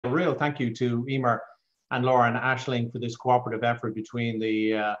real thank you to Emer and Laura and Aisling for this cooperative effort between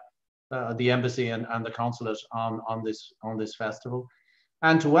the embassy and the consulate on this festival.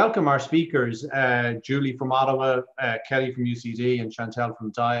 And to welcome our speakers, Julie from Ottawa, Kelly from UCD, and Chantel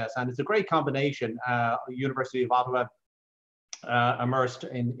from DIAS. And it's a great combination, University of Ottawa, immersed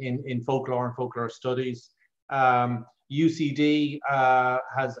in folklore and folklore studies. UCD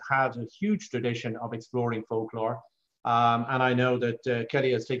has had a huge tradition of exploring folklore. And I know that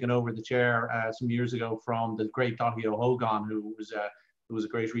Kelly has taken over the chair some years ago from the great Dottie O'Hogan, who was a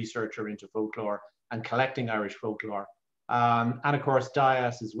great researcher into folklore and collecting Irish folklore. And of course,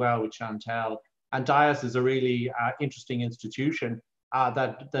 DIAS as well with Chantel. And DIAS is a really interesting institution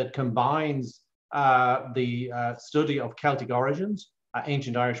that combines the study of Celtic origins,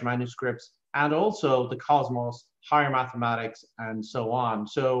 ancient Irish manuscripts, and also the cosmos, higher mathematics, and so on.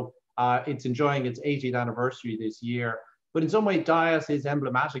 So it's enjoying its 80th anniversary this year. But in some way, DIAS is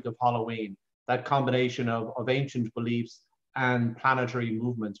emblematic of Halloween, that combination of ancient beliefs and planetary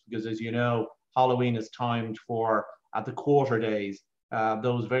movements, because as you know, Halloween is timed for the quarter days,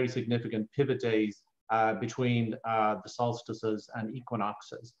 those very significant pivot days between the solstices and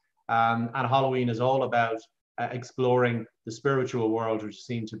equinoxes. And Halloween is all about exploring the spiritual world, which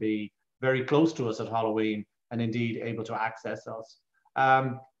seem to be very close to us at Halloween and indeed able to access us.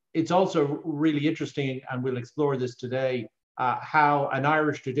 It's also really interesting, and we'll explore this today, how an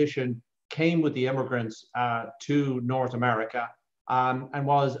Irish tradition came with the immigrants to North America and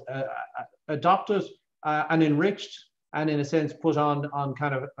was adopted and enriched and in a sense put on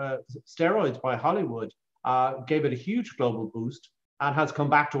kind of steroids by Hollywood, gave it a huge global boost and has come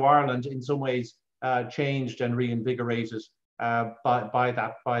back to Ireland in some ways changed and reinvigorated by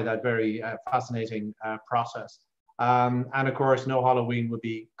that very fascinating process. And of course, no Halloween would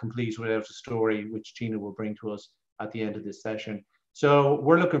be complete without a story, which Tina will bring to us at the end of this session. So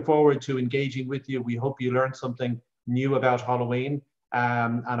we're looking forward to engaging with you. We hope you learned something new about Halloween.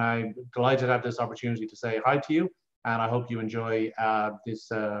 And I'm delighted to have this opportunity to say hi to you. And I hope you enjoy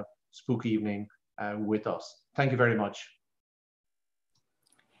this spooky evening with us. Thank you very much.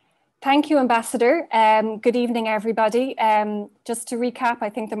 Thank you, Ambassador. Good evening, everybody. Just to recap,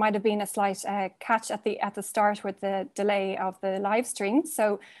 I think there might have been a slight catch at the start with the delay of the live stream.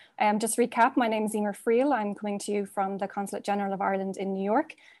 So just to recap, my name is Emer Friel. I'm coming to you from the Consulate General of Ireland in New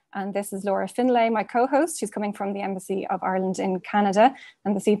York. And this is Laura Finlay, my co-host, who's coming from the Embassy of Ireland in Canada.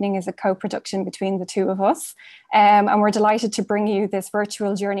 And this evening is a co-production between the two of us. And we're delighted to bring you this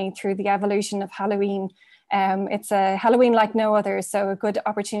virtual journey through the evolution of Halloween. It's a Halloween like no other, so a good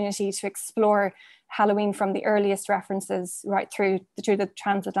opportunity to explore Halloween from the earliest references right through the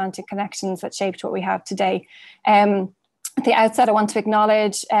transatlantic connections that shaped what we have today. At the outset, I want to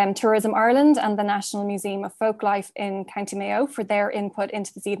acknowledge Tourism Ireland and the National Museum of Folklife in County Mayo for their input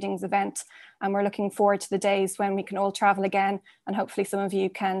into this evening's event. And we're looking forward to the days when we can all travel again, and hopefully some of you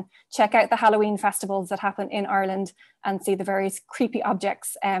can check out the Halloween festivals that happen in Ireland and see the various creepy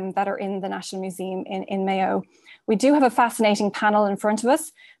objects that are in the National Museum in Mayo. We do have a fascinating panel in front of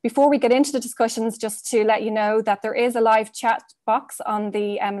us. Before we get into the discussions, just to let you know that there is a live chat box on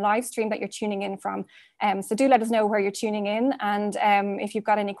the live stream that you're tuning in from. So do let us know where you're tuning in, and if you've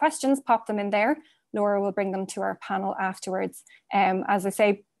got any questions, pop them in there. Laura will bring them to our panel afterwards. As I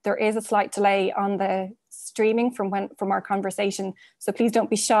say, there is a slight delay on the streaming from our conversation, so please don't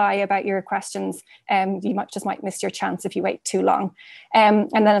be shy about your questions. You might miss your chance if you wait too long. And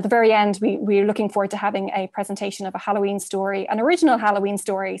then at the very end, we're looking forward to having a presentation of a Halloween story, an original Halloween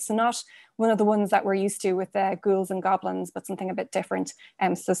story, so not one of the ones that we're used to with ghouls and goblins, but something a bit different.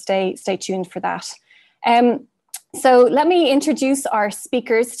 So stay tuned for that. So let me introduce our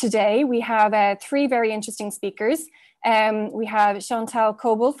speakers today. We have three very interesting speakers. We have Chantal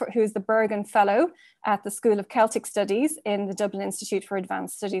Coble, who's the Bergen Fellow at the School of Celtic Studies in the Dublin Institute for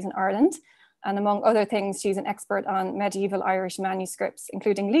Advanced Studies in Ireland. And among other things, she's an expert on medieval Irish manuscripts,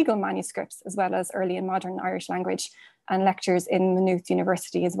 including legal manuscripts, as well as early and modern Irish language, and lectures in Maynooth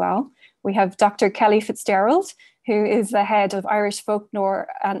University as well. We have Dr. Kelly Fitzgerald, who is the head of Irish folklore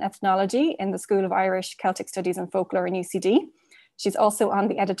and ethnology in the School of Irish Celtic Studies and Folklore in UCD. She's also on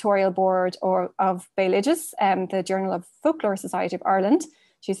the editorial board of Baeliges, the Journal of Folklore Society of Ireland.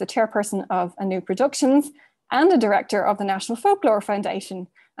 She's the chairperson of Anew Productions and a director of the National Folklore Foundation.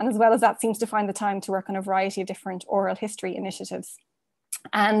 And as well as that, seems to find the time to work on a variety of different oral history initiatives.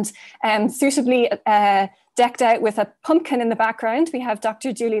 And suitably decked out with a pumpkin in the background, we have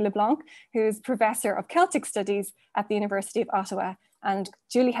Dr. Julie LeBlanc, who's Professor of Celtic Studies at the University of Ottawa. And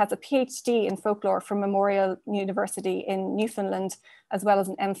Julie has a PhD in folklore from Memorial University in Newfoundland, as well as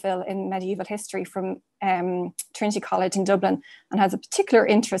an MPhil in medieval history from Trinity College in Dublin, and has a particular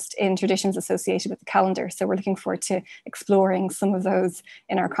interest in traditions associated with the calendar. So we're looking forward to exploring some of those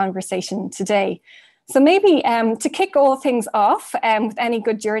in our conversation today. So maybe to kick all things off, with any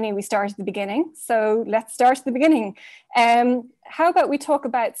good journey, we start at the beginning. So let's start at the beginning. How about we talk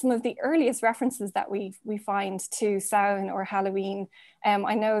about some of the earliest references that we find to Samhain or Halloween?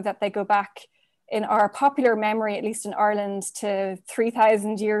 I know that they go back in our popular memory, at least in Ireland, to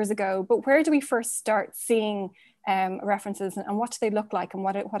 3,000 years ago. But where do we first start seeing references, and what do they look like, and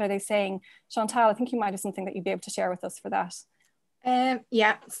what are they saying? Chantal, I think you might have something that you'd be able to share with us for that.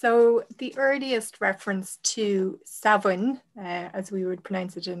 Yeah, so the earliest reference to Samhain, as we would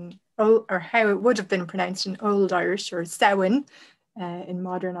pronounce it or how it would have been pronounced in Old Irish, or Samhain in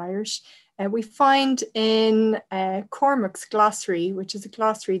modern Irish, we find in Cormac's glossary, which is a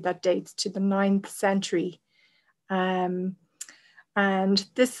glossary that dates to the 9th century. And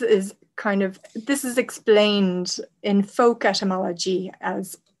this is explained in folk etymology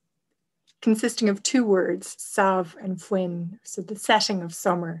as consisting of two words, sav and fuin, so the setting of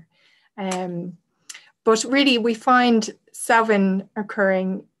summer. But really we find Samhain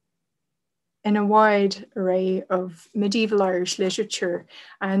occurring in a wide array of medieval Irish literature.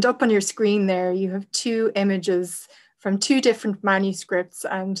 And up on your screen there, you have two images from two different manuscripts.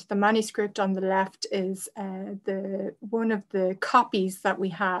 And the manuscript on the left is one of the copies that we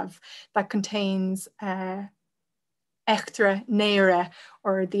have that contains Echtra Nera,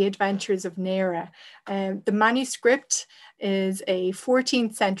 or the Adventures of Nera. The manuscript is a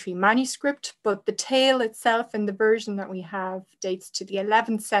 14th century manuscript, but the tale itself in the version that we have dates to the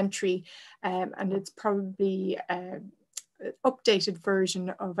 11th century, and it's probably an updated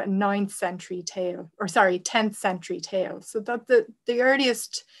version of a 9th century tale, or sorry, 10th century tale. So that the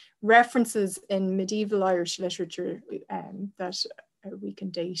earliest references in medieval Irish literature that we can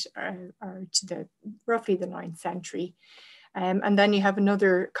date are to roughly the 9th century. And then you have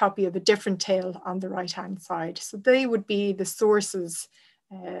another copy of a different tale on the right-hand side. So they would be the sources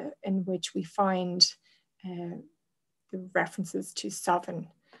in which we find the references to Samhain,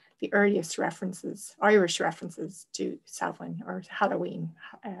 the earliest references, Irish references to Samhain or Halloween,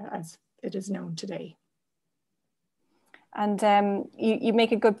 as it is known today. And you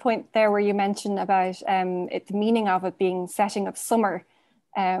make a good point there where you mention about the meaning of it being setting of summer.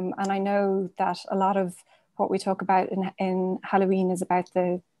 And I know that a lot of what we talk about in Halloween is about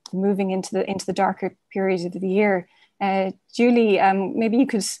the moving into the darker period of the year. Julie, maybe you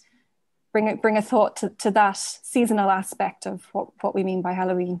could bring a thought to that seasonal aspect of what we mean by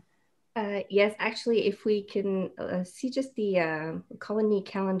Halloween. Yes, actually, if we can see just the colony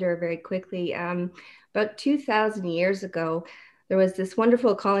calendar very quickly. About 2,000 years ago, there was this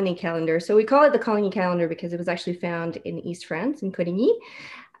wonderful colony calendar. So we call it the colony calendar because it was actually found in East France, in Coligny.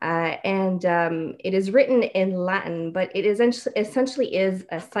 And it is written in Latin, but it is essentially is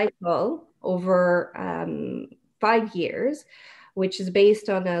a cycle over 5 years, which is based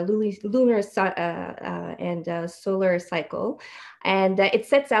on a lunar and solar cycle. And it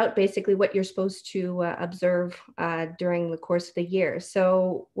sets out basically what you're supposed to observe during the course of the year.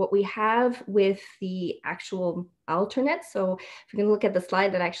 So what we have with the actual alternates, so if you can look at the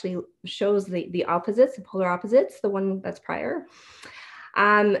slide that actually shows the opposites, the polar opposites, the one that's prior.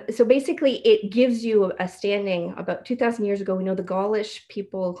 So basically it gives you a standing. About 2,000 years ago, we know the Gaulish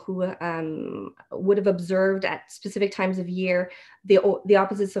people who would have observed at specific times of year the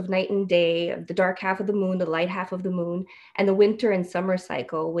opposites of night and day, the dark half of the moon, the light half of the moon, and the winter and summer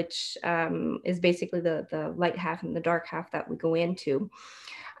cycle, which is basically the light half and the dark half that we go into.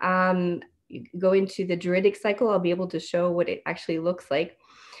 Go into the Druidic cycle, I'll be able to show what it actually looks like.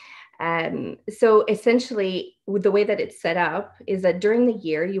 So essentially, with the way that it's set up is that during the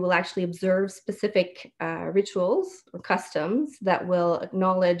year, you will actually observe specific rituals or customs that will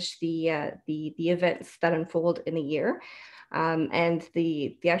acknowledge the events that unfold in the year. And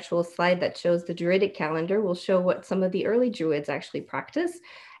the actual slide that shows the Druidic calendar will show what some of the early Druids actually practice.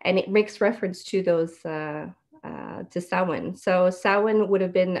 And it makes reference to those to Samhain. So Samhain would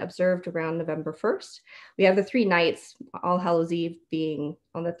have been observed around November 1st. We have the 3 nights, All Hallows Eve being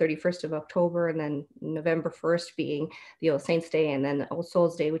on the 31st of October, and then November 1st being the All Saints Day, and then All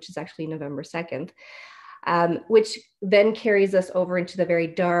Souls Day, which is actually November 2nd, which then carries us over into the very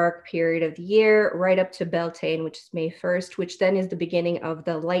dark period of the year, right up to Beltane, which is May 1st, which then is the beginning of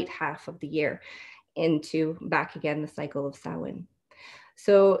the light half of the year into back again the cycle of Samhain.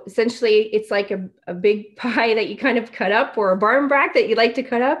 So essentially it's like a big pie that you kind of cut up, or a barmbrack that you like to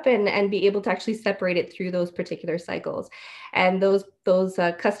cut up, and be able to actually separate it through those particular cycles. And those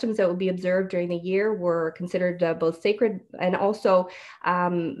customs that would be observed during the year were considered both sacred and also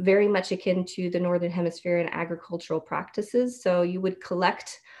very much akin to the Northern Hemisphere and agricultural practices. So you would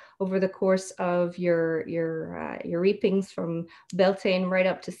collect over the course of your reapings from Beltane right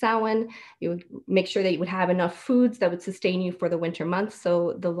up to Samhain. You would make sure that you would have enough foods that would sustain you for the winter months.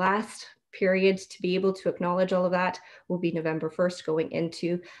 So the last period to be able to acknowledge all of that will be November 1st, going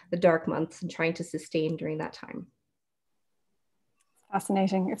into the dark months and trying to sustain during that time.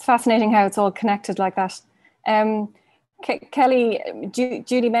 Fascinating. It's fascinating how it's all connected like that. Kelly,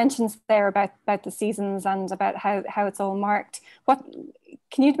 Julie mentions there about the seasons and about how it's all marked.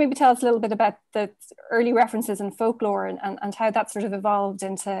 Can you maybe tell us a little bit about the early references in folklore and how that sort of evolved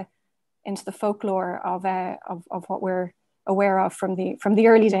into the folklore of what we're aware of from the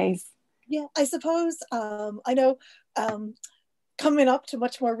early days? Yeah, I suppose I know coming up to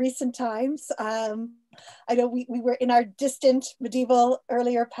much more recent times, I know we were in our distant medieval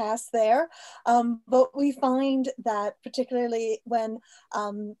earlier past there, but we find that particularly when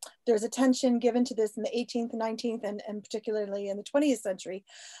there's attention given to this in the 18th, 19th, and particularly in the 20th century,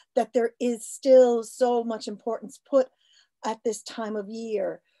 that there is still so much importance put at this time of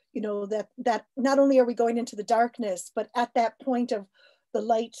year. You know, that not only are we going into the darkness, but at that point of the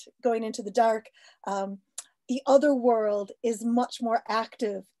light going into the dark, the other world is much more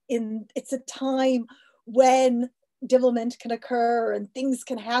active. It's a time when devilment can occur and things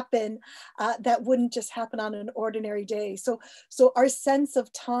can happen that wouldn't just happen on an ordinary day. So our sense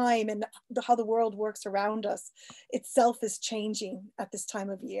of time and how the world works around us itself is changing at this time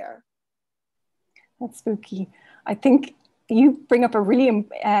of year. That's spooky. I think you bring up a really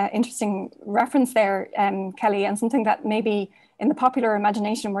interesting reference there, Kelly, and something that maybe in the popular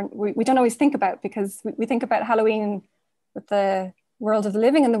imagination we don't always think about, because we think about Halloween with the world of the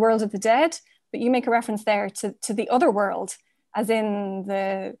living and the world of the dead, but you make a reference there to the other world, as in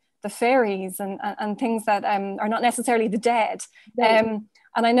the fairies and things that are not necessarily the dead. Right.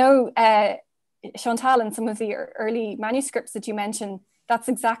 And I know, Chantal, in some of the early manuscripts that you mentioned, that's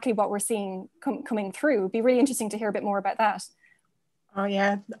exactly what we're seeing coming through. It'd be really interesting to hear a bit more about that. Oh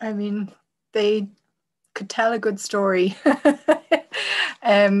yeah, I mean, they could tell a good story.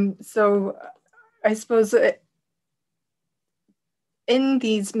 So I suppose in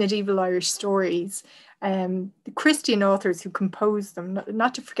these medieval Irish stories, the Christian authors who composed them,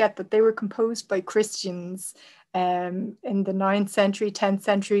 not to forget that they were composed by Christians in the 9th century, 10th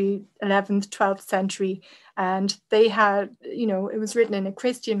century, 11th, 12th century. And they had, you know, it was written in a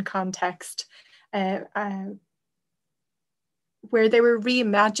Christian context where they were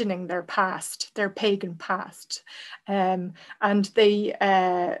reimagining their past, their pagan past. And they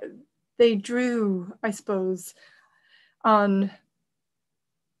drew, I suppose, on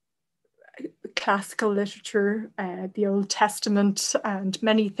classical literature, the Old Testament, and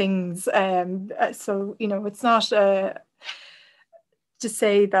many things. So, you know, it's not to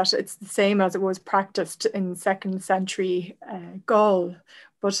say that it's the same as it was practiced in 2nd century Gaul,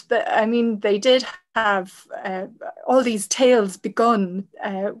 but I mean, they did have all these tales begun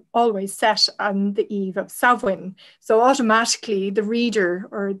always set on the eve of Samhain. So automatically the reader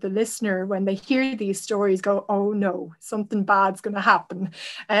or the listener, when they hear these stories, go, oh no, something bad's going to happen.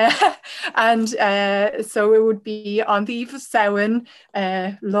 And so it would be on the eve of Samhain,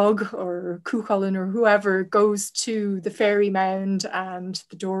 Lug or Cuchulainn or whoever goes to the fairy mound and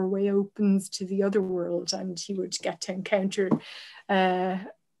the doorway opens to the other world, and he would get to encounter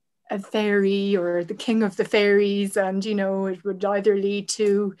a fairy or the king of the fairies, and you know, it would either lead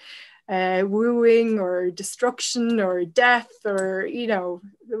to wooing or destruction or death, or you know,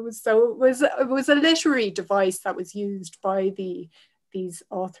 it was a literary device that was used by these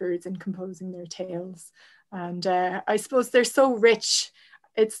authors in composing their tales. And I suppose they're so rich,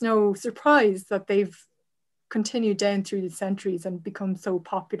 it's no surprise that they've continued down through the centuries and become so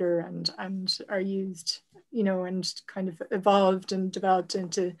popular and are used, you know, and kind of evolved and developed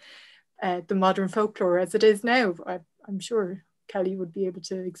into the modern folklore as it is now. I'm sure Kelly would be able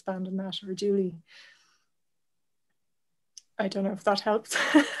to expand on that, or Julie. I don't know if that helps.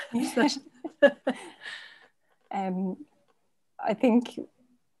 I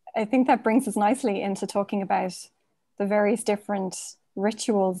think that brings us nicely into talking about the various different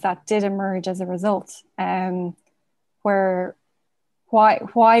rituals that did emerge as a result, where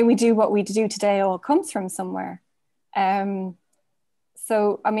why we do what we do today all comes from somewhere.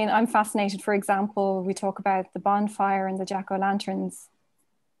 So, I mean, I'm fascinated, for example, we talk about the bonfire and the jack-o'-lanterns.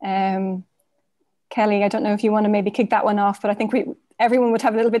 Kelly, I don't know if you want to maybe kick that one off, but I think everyone would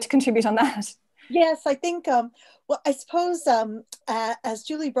have a little bit to contribute on that. Yes, I think, well, I suppose, as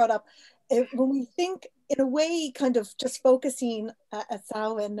Julie brought up, when we think in a way, kind of just focusing at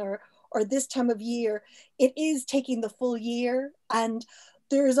Samhain or this time of year, it is taking the full year. And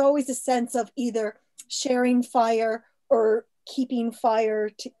there is always a sense of either sharing fire or keeping fire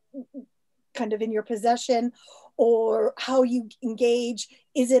to, kind of in your possession, or how you engage.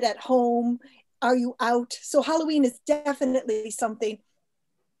 Is it at home? Are you out? So Halloween is definitely something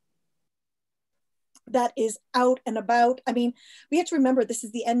that is out and about. I mean, we have to remember this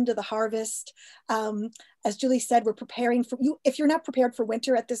is the end of the harvest. As Julie said, we're preparing for you. If you're not prepared for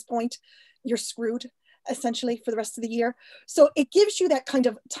winter at this point, you're screwed essentially for the rest of the year. So it gives you that kind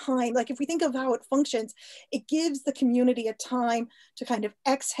of time. Like if we think of how it functions, it gives the community a time to kind of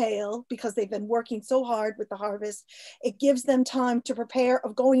exhale because they've been working so hard with the harvest. It gives them time to prepare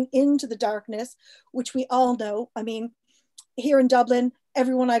of going into the darkness, which we all know. I mean, here in Dublin,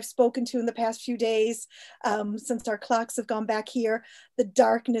 everyone I've spoken to in the past few days, since our clocks have gone back here, the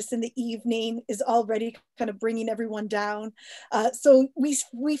darkness in the evening is already kind of bringing everyone down. So we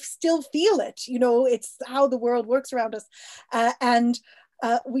still feel it, you know, it's how the world works around us. And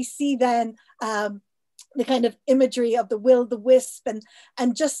we see then the kind of imagery of the will-o'-the-wisp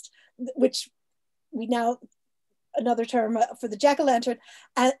and just, which we now, another term for the jack-o'-lantern,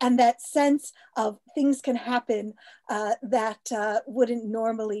 and that sense of things can happen that wouldn't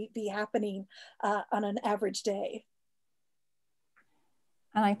normally be happening on an average day.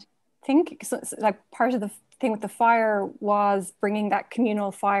 And I think so, like part of the thing with the fire was bringing that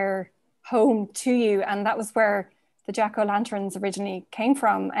communal fire home to you, and that was where the jack-o'-lanterns originally came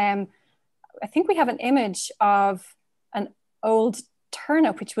from. I think we have an image of an old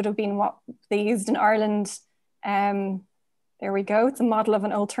turnip, which would have been what they used in Ireland. There we go. It's a model of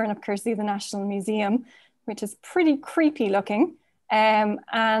an old turnip courtesy of the National Museum, which is pretty creepy looking.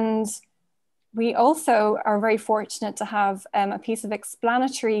 And we also are very fortunate to have a piece of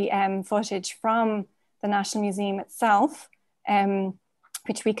explanatory footage from the National Museum itself,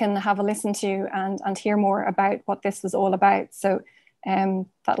 which we can have a listen to and hear more about what this was all about. So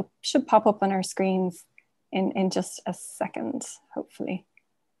that should pop up on our screens in just a second, hopefully.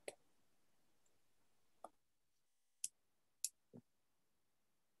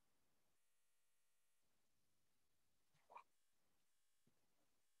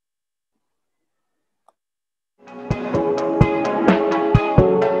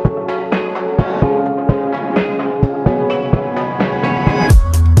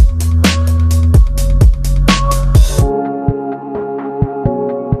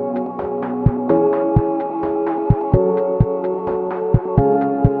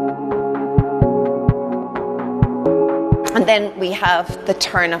 And then we have the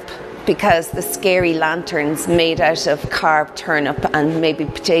turnip, because the scary lanterns made out of carved turnip and maybe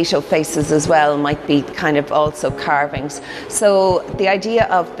potato faces as well might be kind of also carvings. So the idea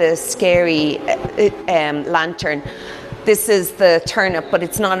of the scary lantern, this is the turnip, but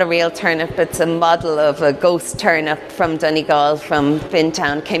it's not a real turnip. It's a model of a ghost turnip from Donegal, from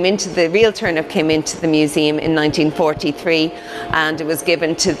Fintown. The real turnip came into the museum in 1943, and it was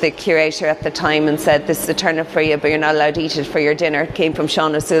given to the curator at the time and said, this is a turnip for you, but you're not allowed to eat it for your dinner. It came from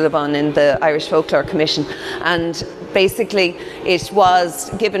Sean O'Sullivan in the Irish Folklore Commission. And basically it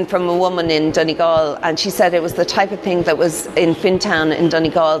was given from a woman in Donegal, and she said it was the type of thing that was in Fintown in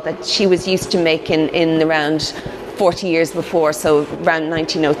Donegal that she was used to making in around 40 years before, so around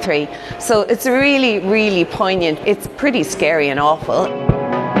 1903. So it's really, really poignant. It's pretty scary and awful.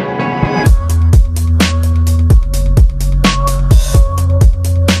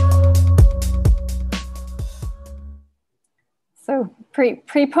 So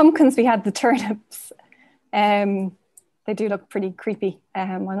pre-pumpkins, we had the turnips. They do look pretty creepy.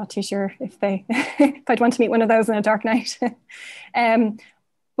 I'm not too sure if if I'd want to meet one of those on a dark night.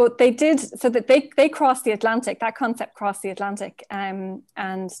 But they did, so that they crossed the Atlantic. That concept crossed the Atlantic, and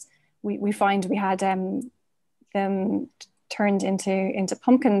we find we had them turned into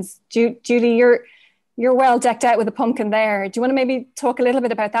pumpkins. Julie, you're well decked out with a pumpkin there. Do you want to maybe talk a little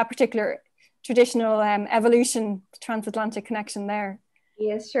bit about that particular traditional evolution, transatlantic connection there?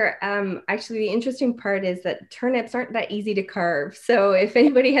 Yes, sure. Actually, the interesting part is that turnips aren't that easy to carve. So if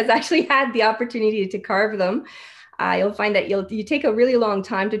anybody has actually had the opportunity to carve them, you'll find that you take a really long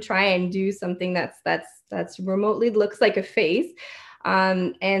time to try and do something that's remotely looks like a face.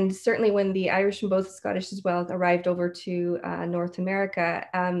 And certainly when the Irish and both Scottish as well arrived over to North America,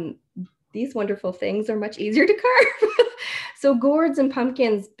 these wonderful things are much easier to carve. So gourds and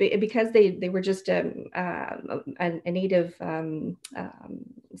pumpkins, because they were just a native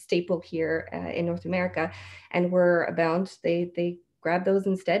staple here in North America and were abound, they grabbed those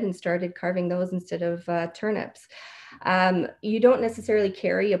instead and started carving those instead of turnips. You don't necessarily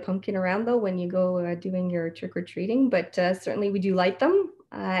carry a pumpkin around though when you go doing your trick-or-treating, but certainly we do light them,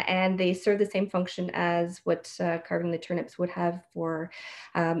 and they serve the same function as what carving the turnips would have for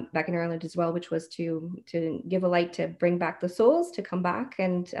back in Ireland as well, which was to give a light to bring back the souls to come back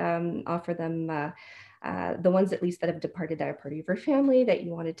and offer them the ones at least that have departed that are part of your family that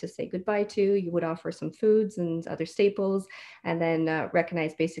you wanted to say goodbye to. You would offer some foods and other staples, and then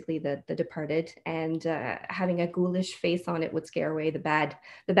recognize basically the departed, and having a ghoulish face on it would scare away the bad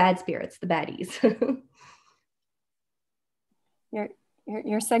spirits, the baddies.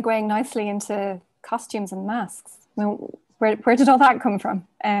 You're segueing nicely into costumes and masks. I mean, where did all that come from?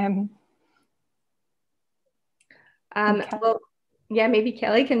 Well, yeah, maybe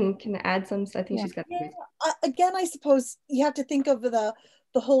Kelly can add some. I think she's got. Again, I suppose you have to think of the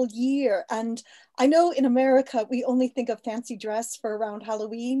whole year. And I know in America, we only think of fancy dress for around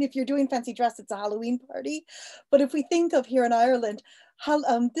Halloween. If you're doing fancy dress, it's a Halloween party. But if we think of here in Ireland, how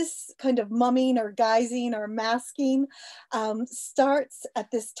this kind of mumming or guising or masking starts at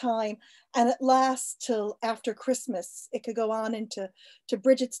this time, and it lasts till after Christmas. It could go on into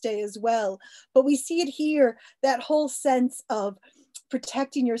Bridget's Day as well. But we see it here, that whole sense of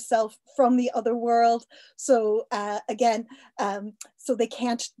protecting yourself from the other world. So again, so they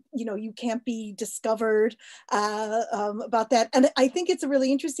can't, you can't be discovered about that. And I think it's a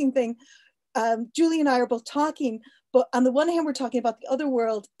really interesting thing. Julie and I are both talking, but on the one hand, we're talking about the other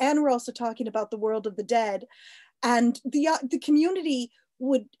world, and we're also talking about the world of the dead. And the community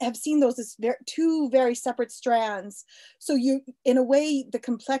would have seen those as two very separate strands. So you, in a way, the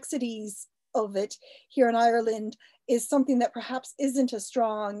complexities of it here in Ireland is something that perhaps isn't as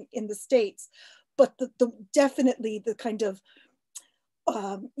strong in the States, but definitely the kind of,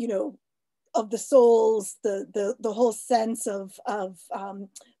 of the souls, the whole sense of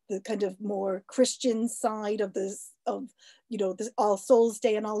the kind of more Christian side of this, of the All Souls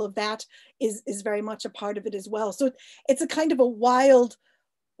Day and all of that is very much a part of it as well. So it's a kind of a wild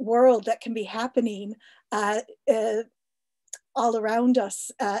world that can be happening all around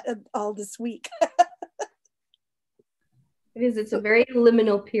us all this week. It is. It's a very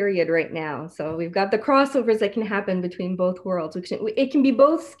liminal period right now. So we've got the crossovers that can happen between both worlds. It can be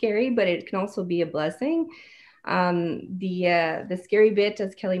both scary, but it can also be a blessing. The scary bit,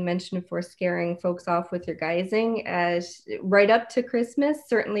 as Kelly mentioned, for scaring folks off with your guising, right up to Christmas.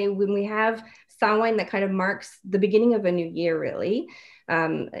 Certainly, when we have Samhain, that kind of marks the beginning of a new year, really.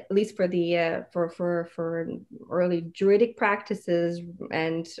 At least for the for early Druidic practices,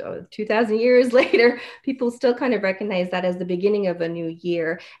 and 2,000 years later, people still kind of recognize that as the beginning of a new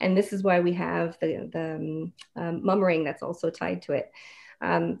year, and this is why we have the mummering that's also tied to it.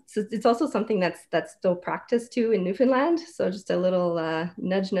 So it's also something that's still practiced too in Newfoundland. So just a little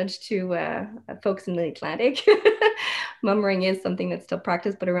nudge to folks in the Atlantic. Mummering is something that's still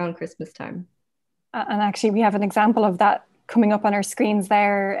practiced, but around Christmas time. And actually, we have an example of that coming up on our screens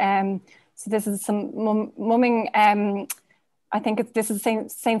there. So this is some mumming. I think this is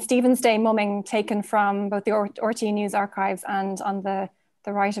St. Stephen's Day mumming taken from both the RT News archives, and on the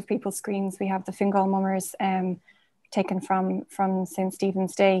right of people's screens, we have the Fingal mummers taken from St.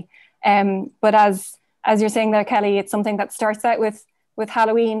 Stephen's Day. But as you're saying there, Kelly, it's something that starts out with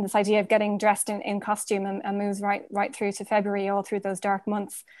Halloween, this idea of getting dressed in costume, and moves right through to February, all through those dark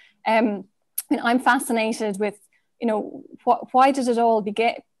months. I'm fascinated with, why did it all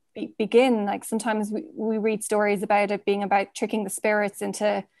begin? Like sometimes we read stories about it being about tricking the spirits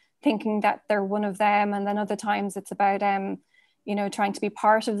into thinking that they're one of them, and then other times it's about trying to be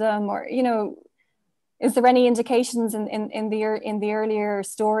part of them, or is there any indications in the earlier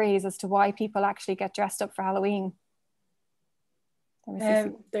stories as to why people actually get dressed up for Halloween?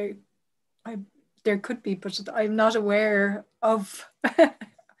 There could be, but I'm not aware of.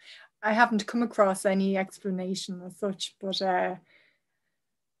 I haven't come across any explanation as such, but I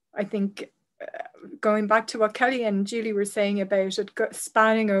think going back to what Kelly and Julie were saying about it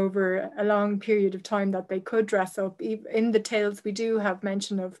spanning over a long period of time that they could dress up. In the tales, we do have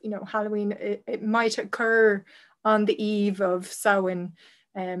mention of, Halloween, it might occur on the eve of Samhain,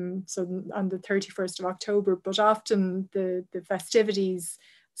 so on the 31st of October, but often the festivities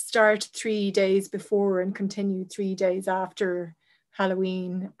start 3 days before and continue 3 days after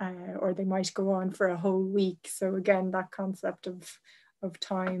Halloween, or they might go on for a whole week. So again, that concept of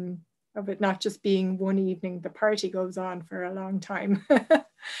time, of it not just being one evening, the party goes on for a long time.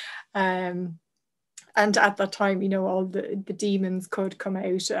 And at that time, all the demons could come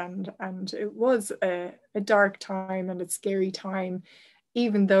out, and it was a dark time and a scary time,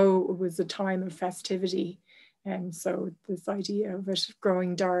 even though it was a time of festivity. And so this idea of it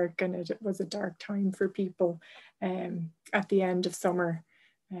growing dark, and it was a dark time for people at the end of summer,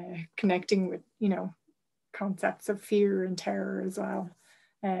 connecting with, you know, concepts of fear and terror as well,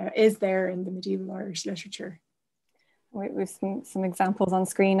 is there in the medieval Irish literature. We've seen some examples on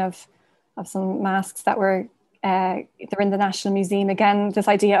screen of some masks that were, they're in the National Museum. Again, this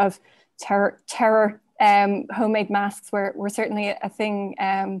idea of terror, homemade masks were certainly a thing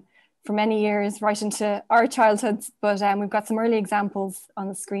for many years, right into our childhoods. But we've got some early examples on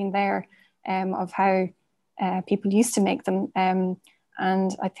the screen there of how people used to make them.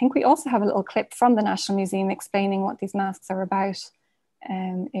 And I think we also have a little clip from the National Museum explaining what these masks are about,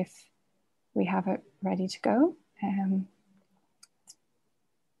 if we have it ready to go.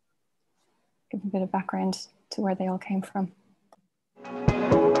 Give a bit of background to where they all came from.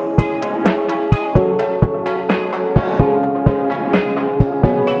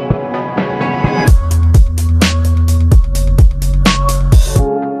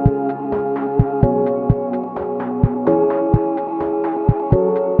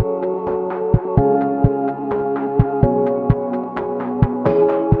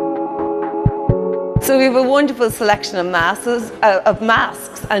 So we have a wonderful selection of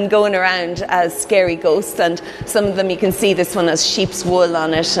masks and going around as scary ghosts, and some of them you can see this one has sheep's wool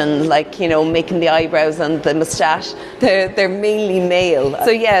on it and, like, you know, making the eyebrows and the moustache. They're mainly male.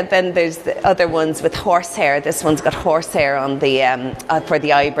 So yeah, then there's the other ones with horsehair. This one's got horsehair on the for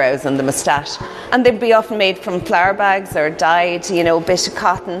the eyebrows and the moustache. And they'd be often made from flour bags or dyed, you know, a bit of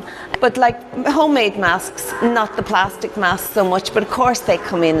cotton. But like homemade masks, not the plastic masks so much, but of course they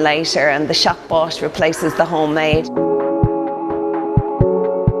come in later and the shop bought replaces the homemade.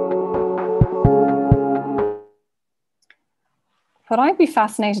 What I'd be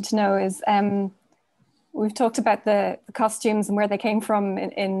fascinated to know is, we've talked about the costumes and where they came from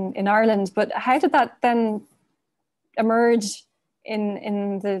in Ireland, but how did that then emerge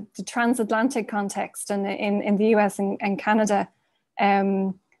in the transatlantic context and in the US and Canada?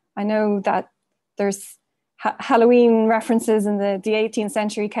 I know that there's Halloween references in the 18th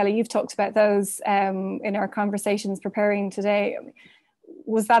century. Kelly, you've talked about those in our conversations preparing today.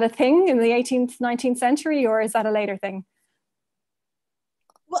 Was that a thing in the 18th, 19th century, or is that a later thing?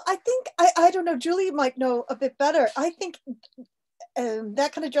 Well, I think, I don't know, Julie might know a bit better. I think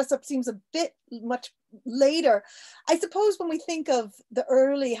that kind of dress up seems a bit much later. I suppose when we think of the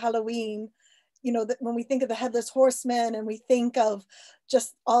early Halloween, you know, that when we think of the Headless Horseman and we think of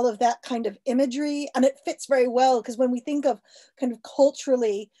just all of that kind of imagery, and it fits very well because when we think of kind of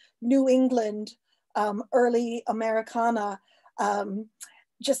culturally New England, early Americana,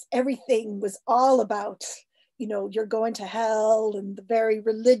 just everything was all about, you know, you're going to hell and the very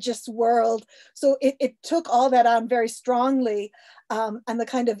religious world. So it took all that on very strongly, and the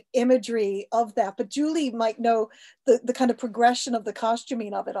kind of imagery of that. But Julie might know the kind of progression of the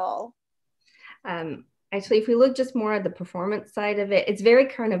costuming of it all. Actually, if we look just more at the performance side of it, it's very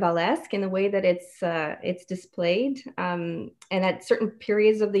carnivalesque in the way that it's displayed. And at certain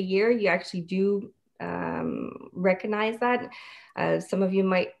periods of the year, you actually do recognize that. Some of you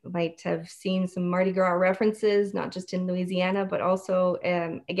might have seen some Mardi Gras references, not just in Louisiana, but also,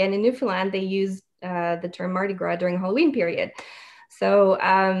 again, in Newfoundland, they use the term Mardi Gras during Halloween period. So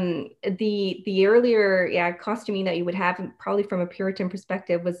the earlier costuming that you would have, probably from a Puritan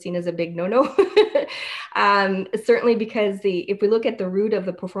perspective, was seen as a big no-no. Certainly because if we look at the root of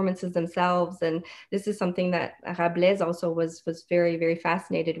the performances themselves, and this is something that Rabelais also was very, very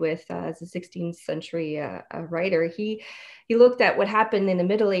fascinated with as a 16th century writer. He looked at what happened in the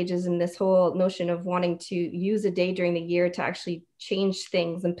Middle Ages and this whole notion of wanting to use a day during the year to actually change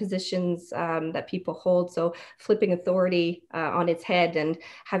things and positions that people hold. So flipping authority on its head and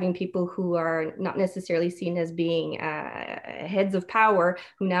having people who are not necessarily seen as being heads of power,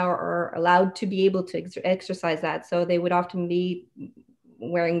 who now are allowed to be able to exercise that. So they would often be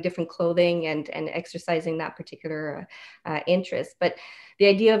wearing different clothing and exercising that particular interest. But the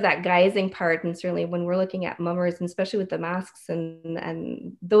idea of that guising part, and certainly when we're looking at mummers, and especially with the masks,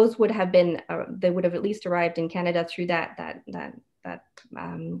 and those would have been, they would have at least arrived in Canada through that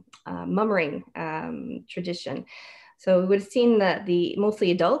mummering tradition. So we would have seen the mostly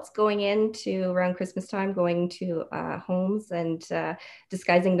adults going into around Christmas time, going to homes and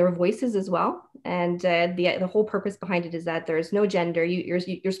disguising their voices as well. And the whole purpose behind it is that there's no gender.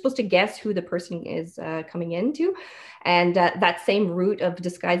 You're supposed to guess who the person is coming into. And that same route of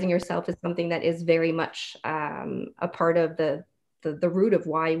disguising yourself is something that is very much a part of the root of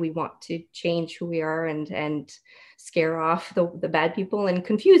why we want to change who we are and scare off the bad people and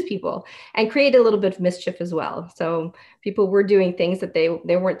confuse people and create a little bit of mischief as well. So people were doing things that they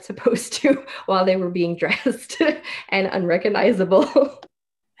weren't supposed to while they were being dressed and unrecognizable.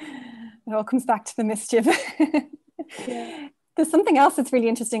 It all comes back to the mischief. Yeah. There's something else that's really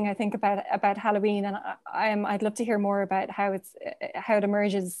interesting, I think, about Halloween, and I'd love to hear more about how it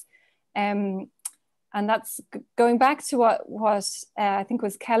emerges, and that's going back to what I think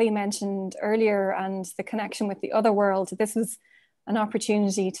was Kelly mentioned earlier, and the connection with the other world. This was an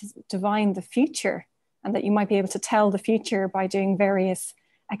opportunity to divine the future, and that you might be able to tell the future by doing various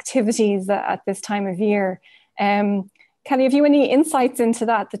activities at this time of year. Kelly, have you any insights into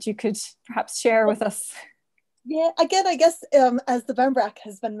that you could perhaps share with us? Yeah, again, I guess as the Barmbrack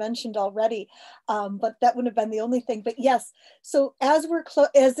has been mentioned already, but that wouldn't have been the only thing. But yes, so as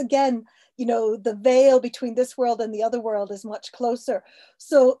again, the veil between this world and the other world is much closer.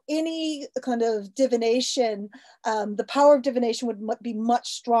 So any kind of divination, the power of divination would be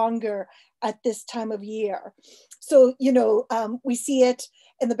much stronger at this time of year. So, we see it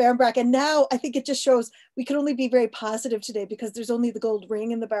in the Barmbrack. And now I think it just shows we can only be very positive today because there's only the gold ring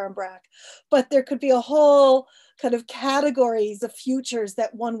in the Barmbrack. But there could be a whole kind of categories of futures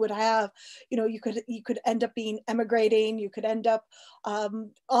that one would have. You could end up being emigrating. You could end up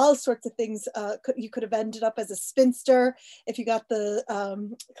all sorts of things. You could have ended up as a spinster if you got the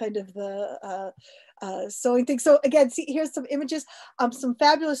kind of the sewing thing. So again, see, here's some images, some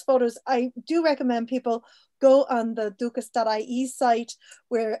fabulous photos. I do recommend people go on the dukas.ie site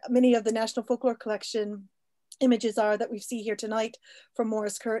where many of the National Folklore Collection images are that we see here tonight from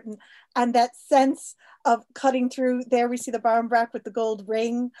Morris Curtin, and that sense of cutting through. There we see the Barmbrack with the gold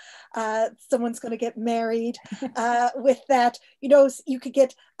ring. Someone's going to get married with that. You could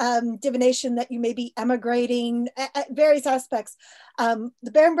get divination that you may be emigrating at various aspects. The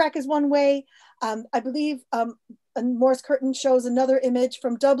Barmbrack is one way. I believe and Morris Curtin shows another image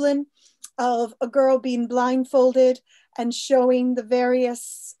from Dublin of a girl being blindfolded and showing the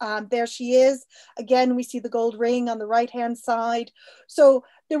various, there she is. Again, we see the gold ring on the right-hand side. So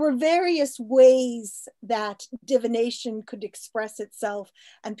there were various ways that divination could express itself,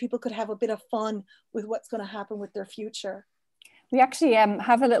 and people could have a bit of fun with what's going to happen with their future. We actually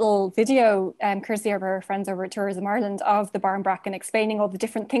have a little video, courtesy of our friends over at Tourism Ireland, of the Barmbrack and explaining all the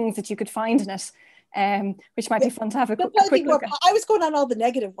different things that you could find in it, which might be fun to have a quick look at. I was going on all the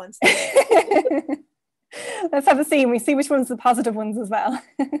negative ones. Let's have a see, and we see which ones are the positive ones as well.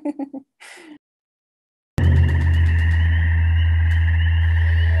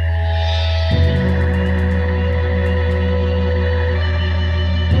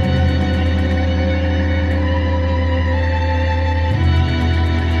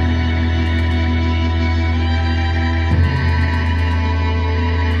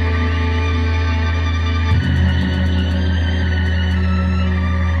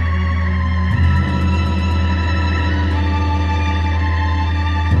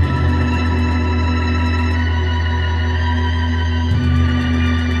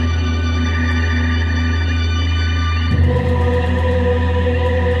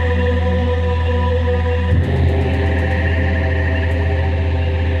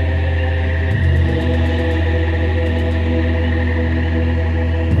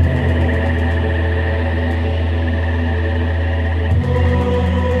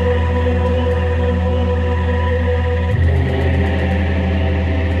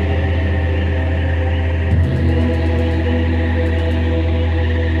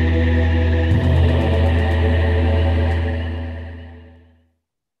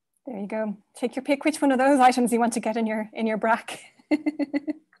 Take your pick which one of those items you want to get in your brack.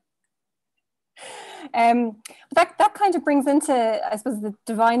 That kind of brings into, I suppose, the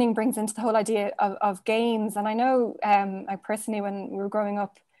divining brings into the whole idea of games. And I know I personally, when we were growing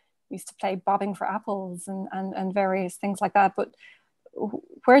up, we used to play bobbing for apples and various things like that. But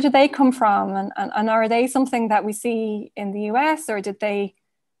where did they come from? And are they something that we see in the US, or did they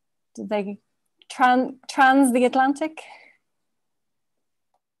trans the Atlantic?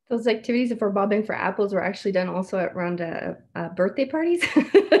 Those activities for bobbing for apples were actually done also around birthday parties.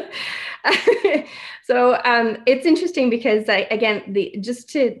 So it's interesting because just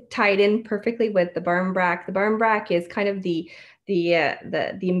to tie it in perfectly with the Barmbrack is kind of the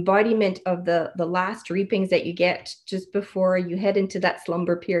embodiment of the last reapings that you get just before you head into that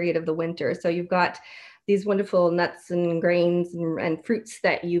slumber period of the winter. So you've got these wonderful nuts and grains and fruits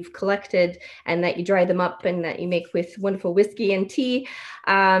that you've collected, and that you dry them up and that you make with wonderful whiskey and tea.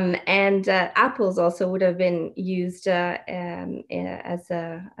 And apples also would have been used as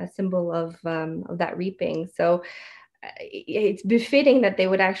a symbol of that reaping. So it's befitting that they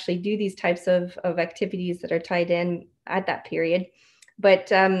would actually do these types of activities that are tied in at that period. But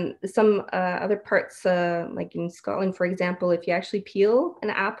some other parts, like in Scotland, for example, if you actually peel an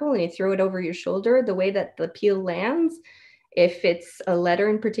apple and you throw it over your shoulder, the way that the peel lands, if it's a letter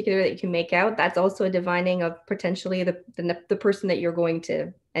in particular that you can make out, that's also a divining of potentially the person that you're going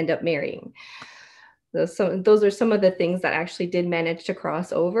to end up marrying. So those are some of the things that actually did manage to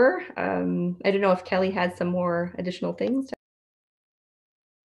cross over. I don't know if Kelly had some more additional things.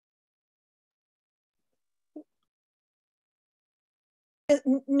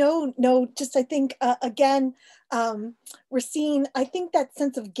 No, just I think, again, we're seeing, I think that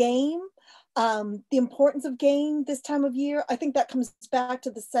sense of game, the importance of game this time of year, I think that comes back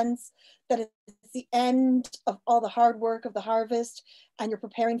to the sense that it's the end of all the hard work of the harvest and you're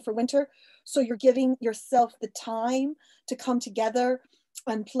preparing for winter. So you're giving yourself the time to come together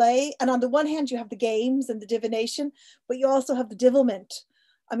and play. And on the one hand, you have the games and the divination, but you also have the divilment.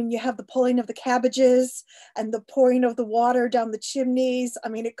 I mean, you have the pulling of the cabbages and the pouring of the water down the chimneys. I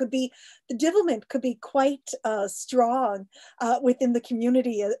mean, it could be, the divilment could be quite strong within the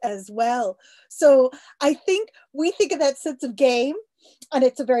community as well. So I think we think of that sense of game, and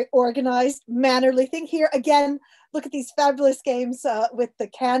it's a very organized, mannerly thing. Here again, look at these fabulous games with the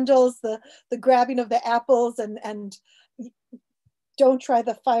candles, the grabbing of the apples, and don't try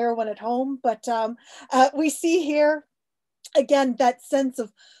the fire one at home. But we see here, again, that sense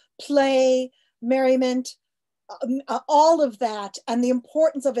of play, merriment, all of that, and the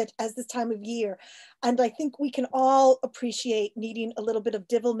importance of it as this time of year. And I think we can all appreciate needing a little bit of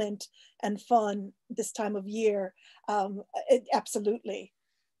divilment and fun this time of year. Absolutely.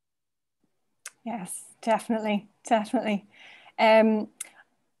 Yes, definitely, definitely.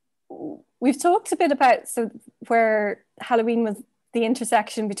 We've talked a bit about where Halloween was the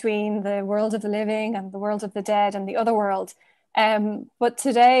intersection between the world of the living and the world of the dead and the other world. But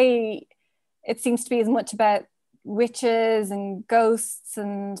today it seems to be as much about witches and ghosts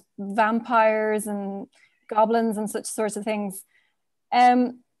and vampires and goblins and such sorts of things.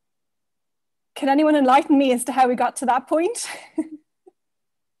 Can anyone enlighten me as to how we got to that point?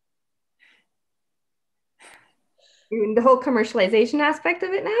 The whole commercialization aspect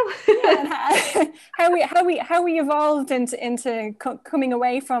of it now. Yeah, how we evolved into coming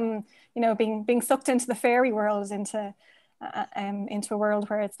away from, you know, being sucked into the fairy world into a world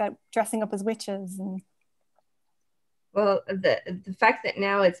where it's about dressing up as witches. And well, the fact that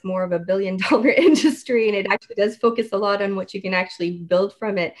now it's more of a billion-dollar industry and it actually does focus a lot on what you can actually build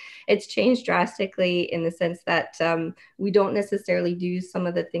from it, it's changed drastically in the sense that we don't necessarily do some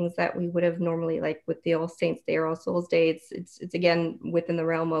of the things that we would have normally, like with the All Saints Day or All Souls Day. It's again within the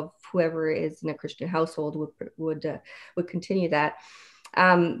realm of whoever is in a Christian household would continue that.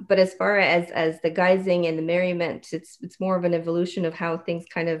 But as far as the guising and the merriment, it's more of an evolution of how things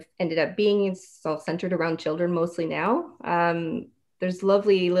kind of ended up being. It's all centered around children mostly now. There's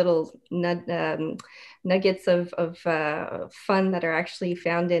lovely little nuggets of fun that are actually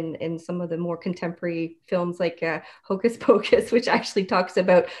found in some of the more contemporary films like Hocus Pocus, which actually talks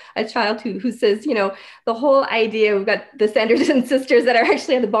about a child who says, you know, the whole idea, we've got the Sanderson sisters that are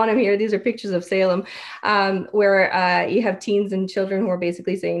actually at the bottom here. These are pictures of Salem, where you have teens and children who are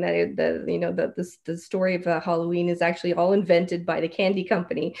basically saying that the story of Halloween is actually all invented by the candy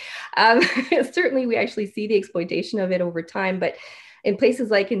company. Certainly we actually see the exploitation of it over time, but in places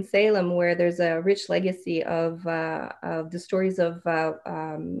like in Salem, where there's a rich legacy of the stories of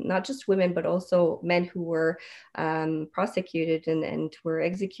not just women, but also men who were prosecuted and were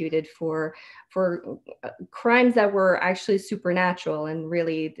executed for crimes that were actually supernatural, and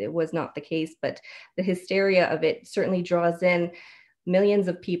really it was not the case. But the hysteria of it certainly draws in millions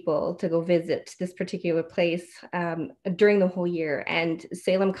of people to go visit this particular place during the whole year. And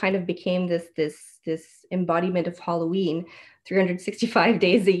Salem kind of became this embodiment of Halloween 365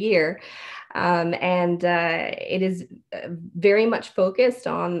 days a year. And it is very much focused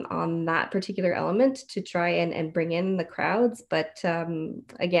on that particular element to try and bring in the crowds. But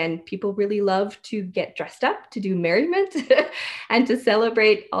again, people really love to get dressed up, to do merriment and to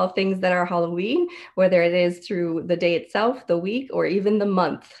celebrate all things that are Halloween, whether it is through the day itself, the week, or even the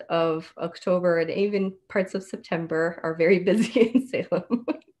month of October, and even parts of September are very busy in Salem.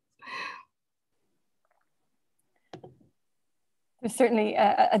 There's certainly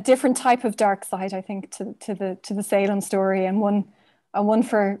a different type of dark side, I think, to the Salem story, and one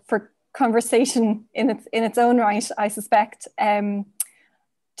for conversation in its own right, I suspect.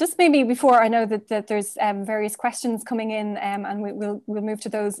 Just maybe before, I know that there's various questions coming in, and we'll move to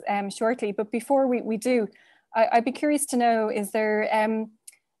those shortly. But before we do, I'd be curious to know: do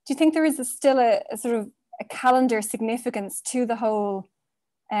you think there is still a sort of a calendar significance to the whole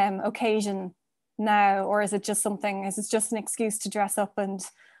occasion now, or is it just an excuse to dress up and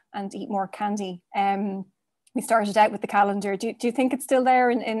eat more candy? We started out with the calendar. Do you think it's still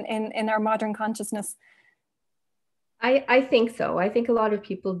there in our modern consciousness? I think so. I think a lot of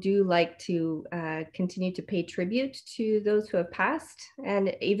people do like to continue to pay tribute to those who have passed.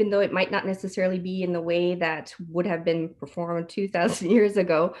 And even though it might not necessarily be in the way that would have been performed 2,000 years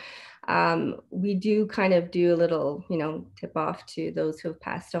ago, we do kind of do a little, tip off to those who have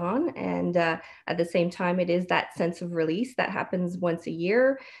passed on. And at the same time, it is that sense of release that happens once a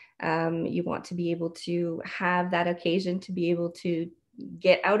year. You want to be able to have that occasion to be able to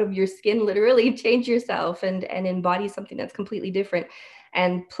get out of your skin, literally change yourself and embody something that's completely different,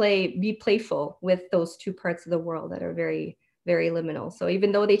 and be playful with those two parts of the world that are very, very liminal. So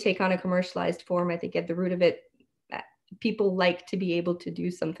even though they take on a commercialized form, I think at the root of it, people like to be able to do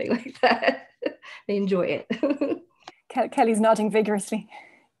something like that. They enjoy it. Kelly's nodding vigorously.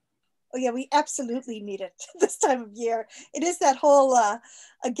 Oh yeah, we absolutely need it this time of year. It is that whole,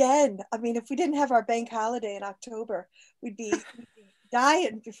 again, I mean, if we didn't have our bank holiday in October, we'd be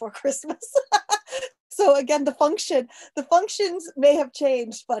dying before Christmas. So again, the functions may have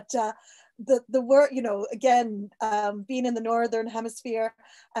changed, but the work, again, being in the Northern Hemisphere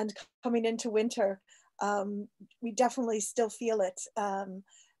and coming into winter, we definitely still feel it. And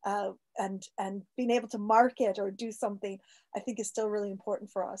being able to market or do something, I think is still really important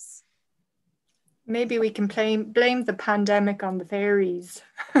for us. Maybe we can blame the pandemic on the fairies.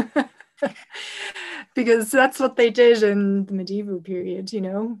 Because that's what they did in the medieval period,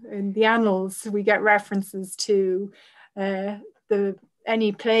 In the annals, we get references to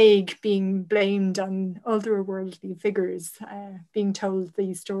any plague being blamed on otherworldly figures, being told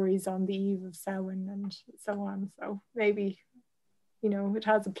these stories on the eve of Samhain and so on. So maybe, it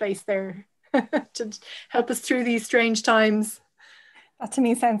has a place there to help us through these strange times. That to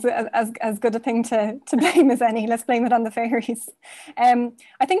me sounds as good a thing to blame as any. Let's blame it on the fairies. I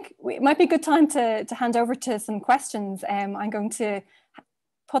think it might be a good time to hand over to some questions. I'm going to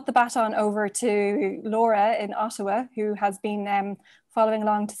put the baton over to Laura in Ottawa, who has been following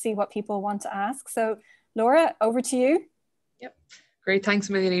along to see what people want to ask. So Laura, over to you. Yep. Great, thanks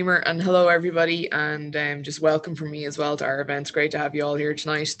a million, Emer, and hello everybody, and just welcome from me as well to our event. It's great to have you all here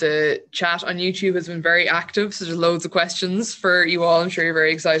tonight. The chat on YouTube has been very active, so there's loads of questions for you all. I'm sure you're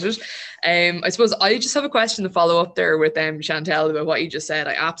very excited. I suppose I just have a question to follow up there with Chantel about what you just said.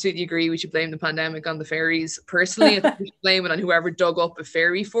 I absolutely agree we should blame the pandemic on the fairies. Personally, I think we should blame it on whoever dug up a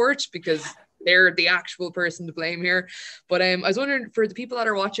fairy fort, because they're the actual person to blame here. But I was wondering, for the people that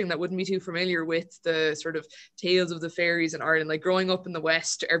are watching that wouldn't be too familiar with the sort of tales of the fairies in Ireland, like growing up in the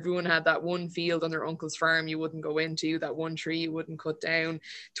West, everyone had that one field on their uncle's farm you wouldn't go into, that one tree you wouldn't cut down.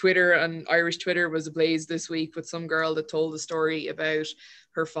 Twitter and Irish Twitter was ablaze this week with some girl that told a story about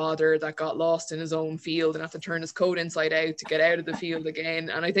her father that got lost in his own field and had to turn his coat inside out to get out of the field again.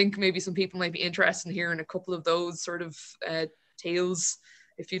 And I think maybe some people might be interested in hearing a couple of those sort of tales,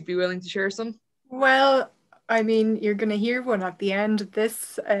 if you'd be willing to share some. Well, I mean, you're going to hear one at the end of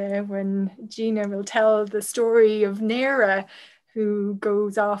this when Gina will tell the story of Nera, who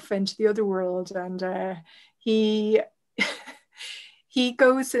goes off into the other world, and he he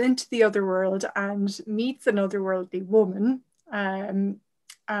goes into the other world and meets an otherworldly woman, and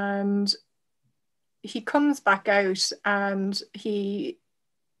he comes back out, and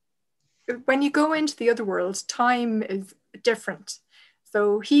when you go into the other world, time is different.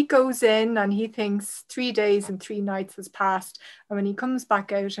 So he goes in and he thinks 3 days and 3 nights has passed. And when he comes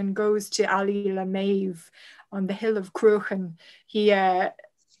back out and goes to Ali La Maeve on the hill of Cruachan, he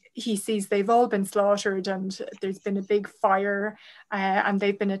sees they've all been slaughtered and there's been a big fire, and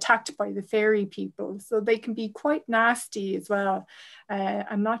they've been attacked by the fairy people. So they can be quite nasty as well,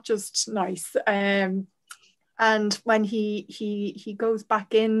 and not just nice. And when he goes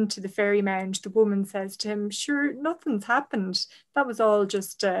back into the fairy mound, the woman says to him, "Sure, nothing's happened. That was all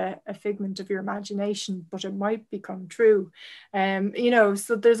just a figment of your imagination, but it might become true."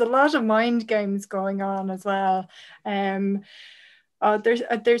 So there's a lot of mind games going on as well. There's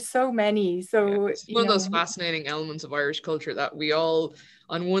so many. So it's one of those fascinating elements of Irish culture that we all,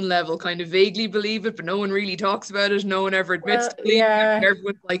 on one level, kind of vaguely believe it, but no one really talks about it. No one ever admits to believing it.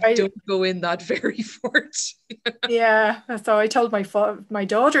 Everyone's like, don't go in that fairy fort. Yeah, so I told my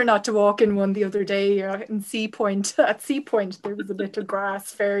daughter not to walk in one the other day in Sea Point. At Sea Point, there was a little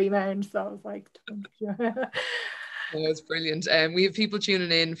grass fairy mound, so I was like, No, it's brilliant. We have people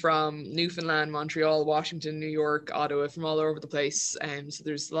tuning in from Newfoundland, Montreal, Washington, New York, Ottawa, from all over the place. So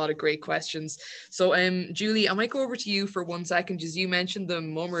there's a lot of great questions. So Julie, I might go over to you for 1 second, as you mentioned the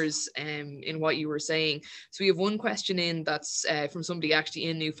mummers in what you were saying. So we have one question in that's from somebody actually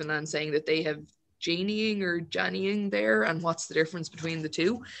in Newfoundland saying that they have Janieing or Jannying there, and what's the difference between the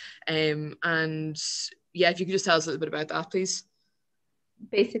two? And yeah, if you could just tell us a little bit about that, please.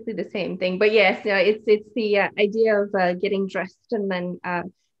 Basically the same thing, but yes, it's the idea of getting dressed and then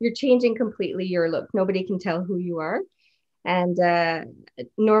you're changing completely your look. Nobody can tell who you are, and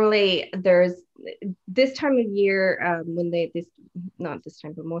normally there's this time of year when this not this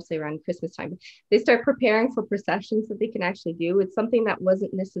time but mostly around Christmas time, they start preparing for processions that they can actually do. It's something that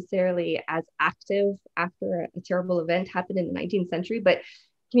wasn't necessarily as active after a terrible event happened in the 19th century, but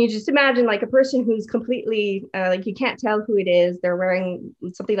can you just imagine like a person who's completely like you can't tell who it is? They're wearing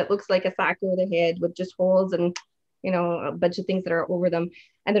something that looks like a sack over their head with just holes and, you know, a bunch of things that are over them.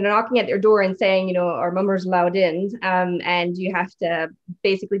 And they're knocking at their door and saying, you know, our mummers allowed in. And you have to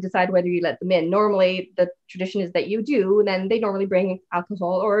basically decide whether you let them in. Normally, the tradition is that you do, and then they normally bring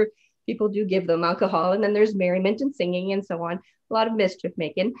alcohol, or people do give them alcohol. And then there's merriment and singing and so on. A lot of mischief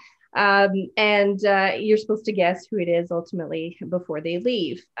making. And you're supposed to guess who it is ultimately before they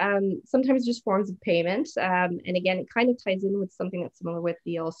leave. Sometimes just forms of payment. And again, it kind of ties in with something that's similar with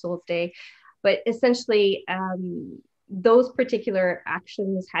the All Souls Day. But essentially, those particular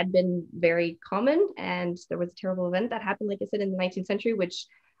actions had been very common. And there was a terrible event that happened, like I said, in the 19th century, which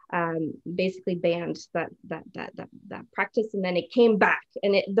basically banned that practice, and then it came back.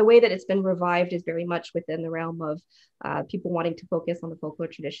 And the way that it's been revived is very much within the realm of people wanting to focus on the folklore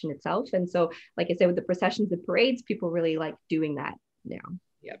tradition itself. And so, like I said, with the processions and parades, people really like doing that now.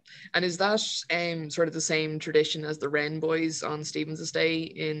 Yeah, and is that sort of the same tradition as the Wren Boys on Stephen's Day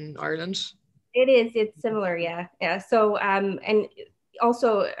in Ireland? It is. It's similar. Yeah. So and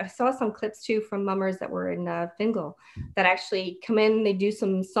also I saw some clips too from mummers that were in Fingal that actually come in, they do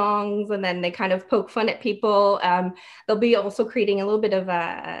some songs, and then they kind of poke fun at people. They'll be also creating a little bit of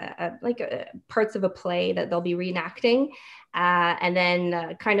parts of a play that they'll be reenacting, and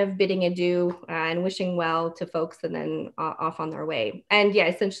then kind of bidding adieu and wishing well to folks, and then off on their way. And yeah,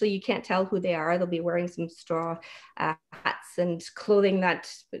 essentially you can't tell who they are. They'll be wearing some straw hats and clothing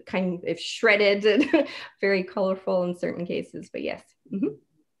that kind of shredded and very colorful in certain cases, but yes. Mm-hmm.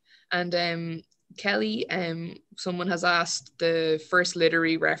 And Kelly, someone has asked the first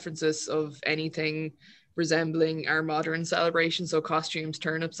literary references of anything resembling our modern celebration, so costumes,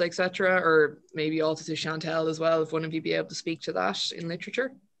 turnips, etc., or maybe also to Chantal as well, if one of you be able to speak to that in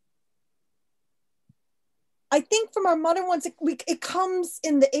literature. I think from our modern ones, it comes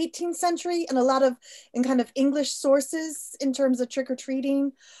in the 18th century and a lot of in kind of English sources in terms of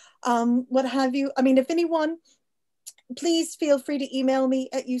trick-or-treating, what have you. I mean, if anyone, please feel free to email me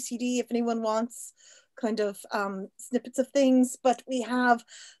at UCD if anyone wants kind of snippets of things, but we have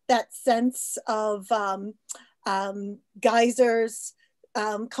that sense of geysers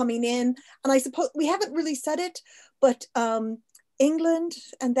coming in. And I suppose we haven't really said it, but England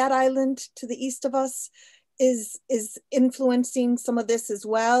and that island to the east of us is influencing some of this as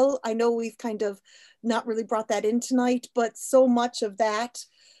well. I know we've kind of not really brought that in tonight, but so much of that,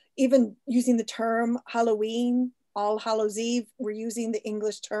 even using the term Halloween, All Hallows Eve, we're using the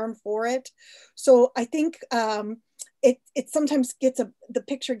English term for it. So I think it sometimes the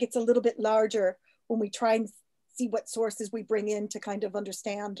picture gets a little bit larger when we try and see what sources we bring in to kind of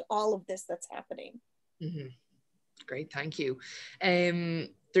understand all of this that's happening. Mm-hmm. Great, thank you.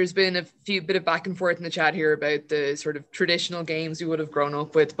 There's been a bit of back and forth in the chat here about the sort of traditional games we would have grown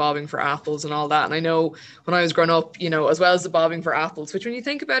up with, bobbing for apples and all that. And I know when I was growing up, you know, as well as the bobbing for apples, which when you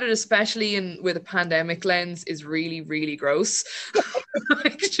think about it, especially with a pandemic lens, is really, really gross.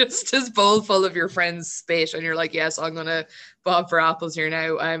 Like just as bowl full of your friends' spit, and you're like, yes, I'm gonna bob for apples here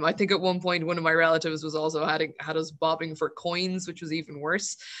now. I think at one point one of my relatives was also had us bobbing for coins, which was even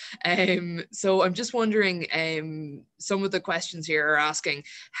worse. So I'm just wondering, some of the questions here are asking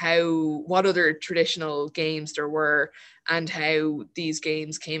what other traditional games there were and how these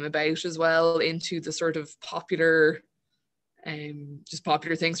games came about as well into the sort of popular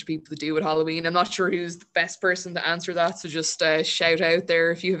things for people to do with Halloween. I'm not sure who's the best person to answer that, so just shout out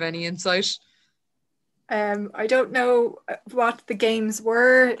there if you have any insight. I don't know what the games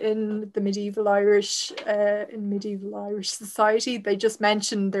were in the medieval Irish society. They just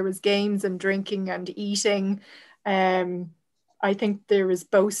mentioned there was games and drinking and eating. I think there was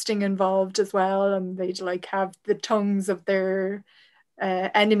boasting involved as well, and they'd like have the tongues of their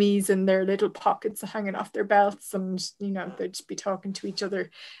enemies in their little pockets hanging off their belts, and you know they'd just be talking to each other.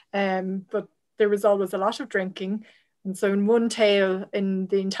 But there was always a lot of drinking. And so in one tale, in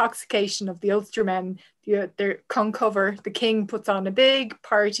the intoxication of the Ulstermen, their Concover, the king puts on a big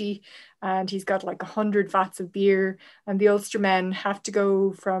party and he's got like 100 vats of beer, and the Ulstermen have to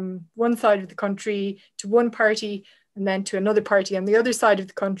go from one side of the country to one party and then to another party on the other side of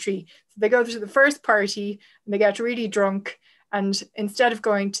the country. So they go to the first party and they get really drunk, and instead of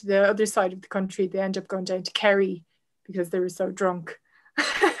going to the other side of the country, they end up going down to Kerry because they were so drunk.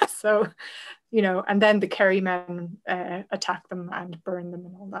 So, you know, and then the Kerry men attack them and burn them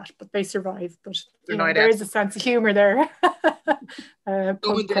and all that, but they survive. But you know, there is a sense of humour there.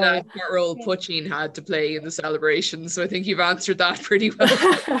 Someone did ask what role Pucheen had to play in the celebration, so I think you've answered that pretty well.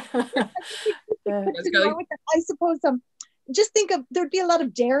 I suppose just think of, there'd be a lot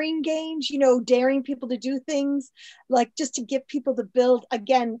of daring games, you know, daring people to do things, like just to get people to build,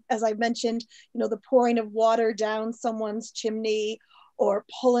 again, as I mentioned, you know, the pouring of water down someone's chimney or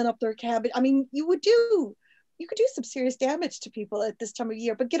pulling up their cabin. I mean, you could do some serious damage to people at this time of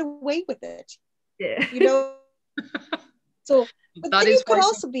year, but get away with it. Yeah. You know? So, but then you could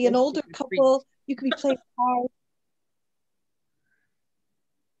also be an older couple, you could be playing cards.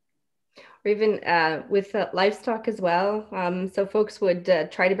 Or even with livestock as well. So folks would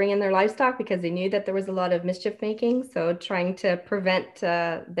try to bring in their livestock because they knew that there was a lot of mischief making. So trying to prevent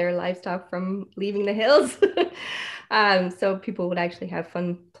their livestock from leaving the hills. So people would actually have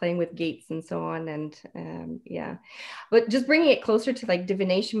fun playing with gates and so on. And yeah, but just bringing it closer to like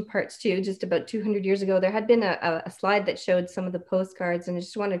divination parts too, just about 200 years ago, there had been a slide that showed some of the postcards, and I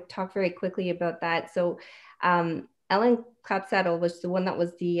just want to talk very quickly about that. So Ellen Clapsaddle was the one that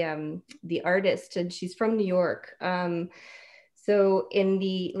was the artist, and she's from New York. So in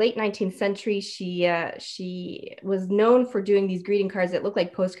the late 19th century, she was known for doing these greeting cards that looked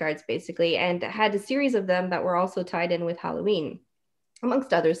like postcards, basically, and had a series of them that were also tied in with Halloween,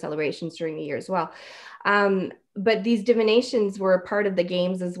 amongst other celebrations during the year as well. But these divinations were a part of the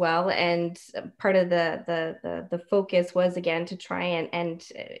games as well, and part of the focus was, again, to try and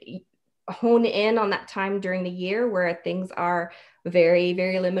hone in on that time during the year where things are very,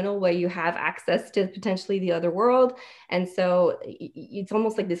 very liminal, where you have access to potentially the other world. And so it's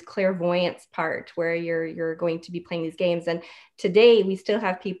almost like this clairvoyance part where you're going to be playing these games. And today we still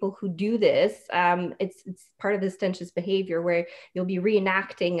have people who do this. It's part of this sensuous behavior where you'll be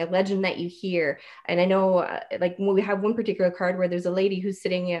reenacting a legend that you hear. And I know like we have one particular card where there's a lady who's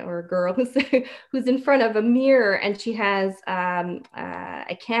sitting, or a girl who's in front of a mirror, and she has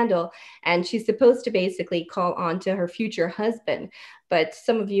a candle, and she's supposed to basically call on to her future husband. But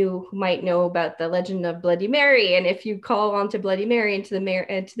some of you might know about the legend of Bloody Mary, and if you call on to Bloody Mary into the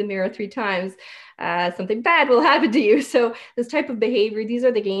mirror 3 times, something bad will happen to you. So this type of behavior, these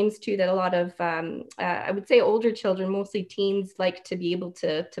are the games too that a lot of I would say older children, mostly teens, like to be able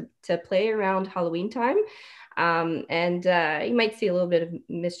to play around Halloween time. And you might see a little bit of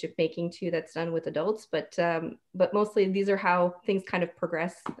mischief making too that's done with adults, but mostly these are how things kind of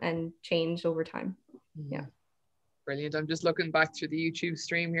progress and change over time. Yeah. Brilliant. I'm just looking back through the YouTube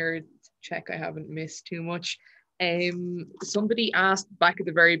stream here to check I haven't missed too much. Somebody asked back at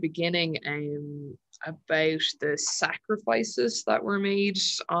the very beginning about the sacrifices that were made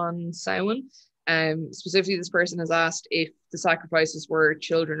on Samhain. Specifically, this person has asked if the sacrifices were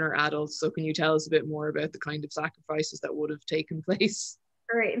children or adults. So can you tell us a bit more about the kind of sacrifices that would have taken place?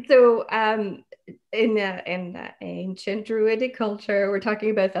 All right. So in ancient Druidic culture, we're talking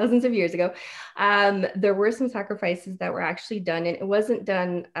about thousands of years ago, there were some sacrifices that were actually done, and it wasn't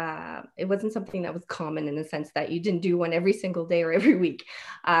something that was common in the sense that you didn't do one every single day or every week.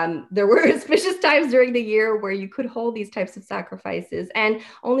 There were auspicious times during the year where you could hold these types of sacrifices, and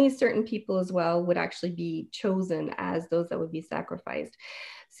only certain people as well would actually be chosen as those that would be sacrificed.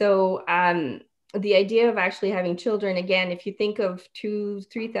 So the idea of actually having children, again, if you think of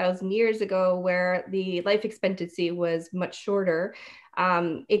 2,000-3,000 years ago where the life expectancy was much shorter,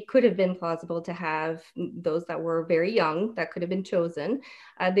 it could have been plausible to have those that were very young that could have been chosen.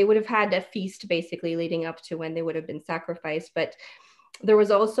 They would have had a feast basically leading up to when they would have been sacrificed. But there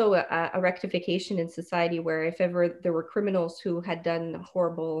was also a rectification in society where if ever there were criminals who had done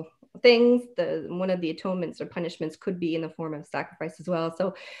horrible things, one of the atonements or punishments could be in the form of sacrifice as well.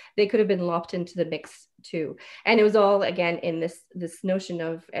 So they could have been lopped into the mix too. And it was all, again, in this notion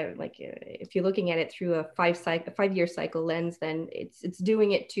of like, if you're looking at it through a 5-year cycle lens, then it's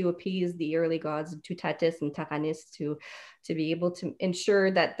doing it to appease the early gods, Tutatis and Taranis, to be able to ensure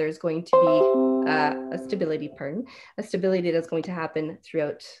that there's going to be a stability that's going to happen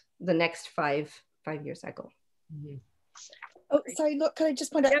throughout the next 5-year cycle. Mm-hmm. Oh, sorry, look, can I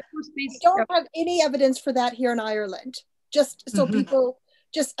just point out, yeah, please. We don't have any evidence for that here in Ireland, just so people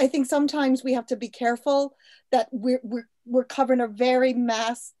just, I think sometimes we have to be careful that we're covering a very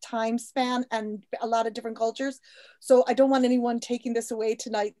mass time span and a lot of different cultures. So I don't want anyone taking this away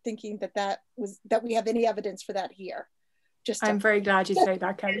tonight thinking that we have any evidence for that here. Just I'm very glad you say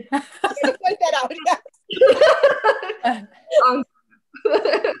that, Kelly. point that out. Yes.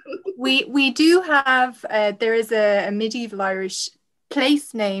 We do have, there is a medieval Irish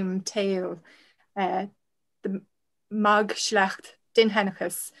place name tale, the Mag Schlacht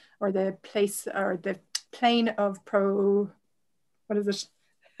Dinhenchus, or the place, or the plain of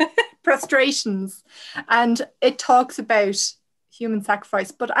prostrations, and it talks about human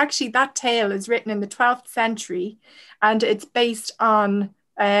sacrifice, but actually that tale is written in the 12th century and it's based on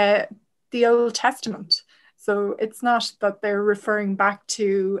the Old Testament. So it's not that they're referring back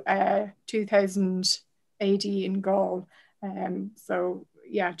to 2000 AD in Gaul. So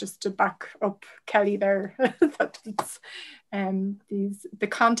yeah, just to back up Kelly there, that's, the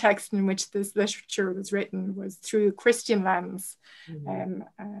context in which this literature was written was through a Christian lens.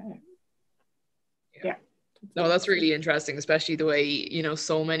 Yeah. No, that's really interesting, especially the way, you know,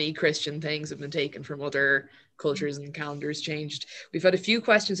 so many Christian things have been taken from other cultures and calendars changed. We've had a few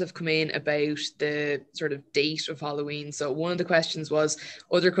questions have come in about the sort of date of Halloween. So one of the questions was,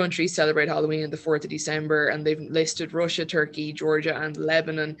 other countries celebrate Halloween on the 4th of December, and they've listed Russia, Turkey, Georgia, and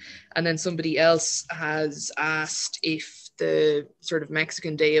Lebanon. And then somebody else has asked if the sort of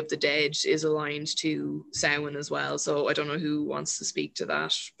Mexican Day of the Dead is aligned to Samhain as well. So I don't know who wants to speak to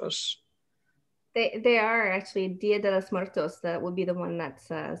that, but... They are actually Dia de los Muertos. That would be the one that's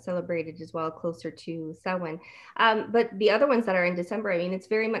celebrated as well, closer to Samhain. But the other ones that are in December, I mean, it's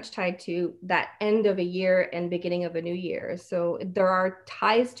very much tied to that end of a year and beginning of a new year. So there are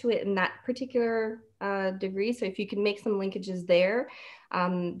ties to it in that particular degree. So if you can make some linkages there,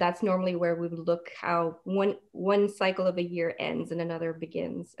 that's normally where we would look how one cycle of a year ends and another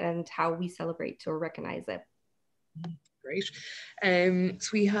begins, and how we celebrate or recognize it. Great. So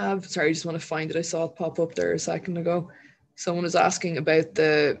we have, sorry, I just want to find it. I saw it pop up there a second ago. Someone was asking about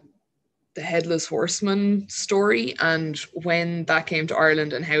the Headless Horseman story and when that came to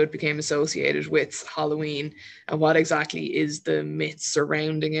Ireland and how it became associated with Halloween and what exactly is the myth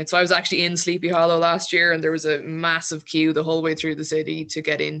surrounding it. So I was actually in Sleepy Hollow last year and there was a massive queue the whole way through the city to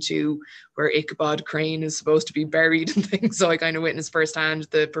get into where Ichabod Crane is supposed to be buried and things. So I kind of witnessed firsthand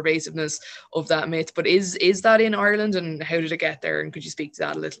the pervasiveness of that myth. But is that in Ireland, and how did it get there? And could you speak to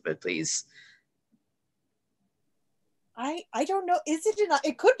that a little bit, please? I don't know. Is it in?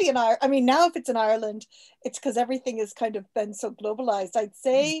 It could be in Ireland. I mean, now if it's in Ireland, it's because everything has kind of been so globalized. I'd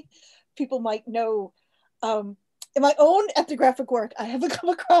say people might know. In my own ethnographic work, I haven't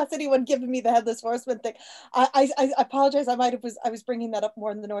come across anyone giving me the Headless Horseman thing. I apologize. I was bringing that up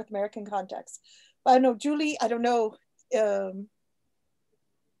more in the North American context. But I don't know, Julie. I don't know.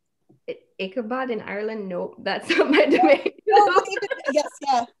 Ichabod in Ireland? No, that's not my domain. No, yes,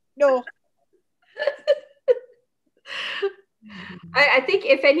 yeah, no. I think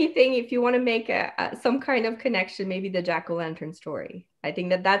if anything, if you want to make some kind of connection, maybe the jack-o'-lantern story. I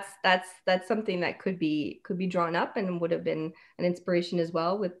think that's something that could be drawn up and would have been an inspiration as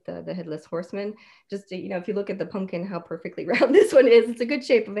well with the Headless Horseman. Just to, if you look at the pumpkin, how perfectly round this one is. It's a good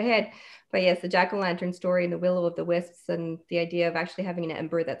shape of a head. But yes, the jack-o'-lantern story and the Will of the Wisps and the idea of actually having an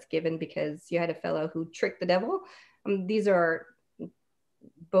ember that's given because you had a fellow who tricked the devil. These are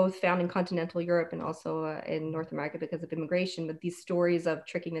both found in continental Europe and also in North America because of immigration, but these stories of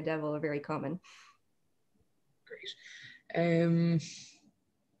tricking the devil are very common. Great.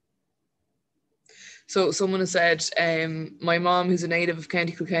 So someone has said, my mom, who's a native of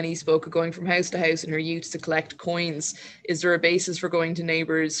County Kilkenny, spoke of going from house to house in her youth to collect coins. Is there a basis for going to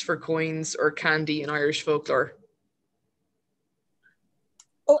neighbours for coins or candy in Irish folklore?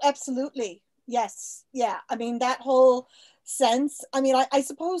 Oh, absolutely. Yes. Yeah. I mean, that whole sense. I mean, I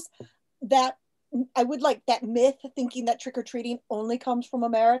suppose that I would like that myth thinking that trick-or-treating only comes from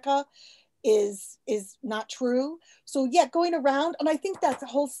America is not true. So yeah, going around, and I think that's a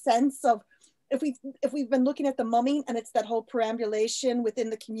whole sense of if we've been looking at the mumming and it's that whole perambulation within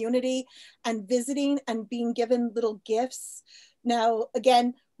the community and visiting and being given little gifts. Now,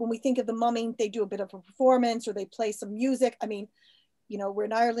 again, when we think of the mumming, they do a bit of a performance or they play some music. I mean, we're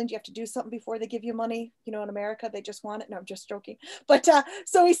in Ireland, you have to do something before they give you money. In America, they just want it. No, I'm just joking. But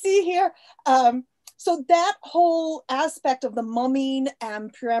so we see here, so that whole aspect of the mumming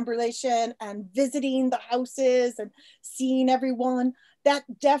and perambulation and visiting the houses and seeing everyone, that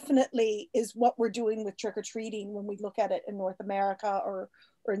definitely is what we're doing with trick-or-treating when we look at it in North America or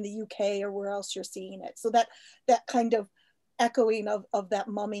in the UK or where else you're seeing it. So that kind of echoing of that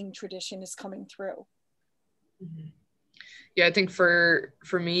mumming tradition is coming through. Mm-hmm. Yeah, I think for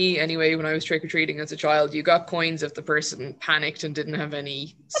me anyway, when I was trick-or-treating as a child, you got coins if the person panicked and didn't have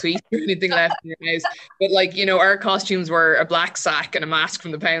any sweets or anything left in your house. But like, you know, our costumes were a black sack and a mask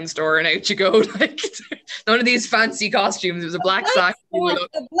from the pound store, and out you go. Like, none of these fancy costumes. It was a black sack.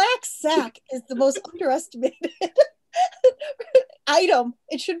 The black sack is the most underestimated item.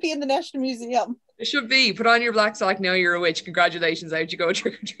 It should be in the National Museum. It should be. Put on your black sack, now you're a witch. Congratulations, out you go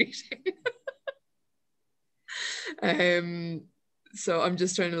trick-or-treating. So I'm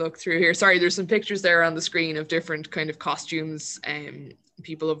just trying to look through here. Sorry, there's some pictures there on the screen of different kind of costumes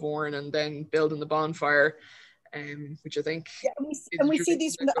people have worn, and then building the bonfire, which I think we see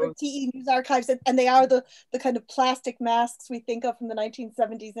these from the RTE News Archives, and they are the kind of plastic masks we think of from the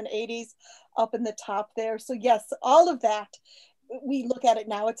 1970s and 80s up in the top there. So yes, all of that, we look at it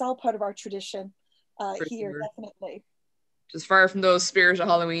now, it's all part of our tradition here, sure. Definitely. Just far from those spirit of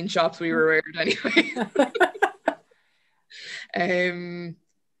Halloween shops we were wearing anyway.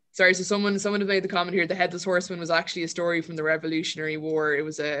 Sorry, so someone had made the comment here, the Headless Horseman was actually a story from the Revolutionary War. It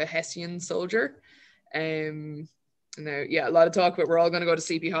was a Hessian soldier. Now, yeah, a lot of talk, but we're all going to go to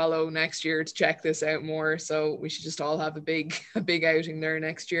Sleepy Hollow next year to check this out more. So we should just all have a big outing there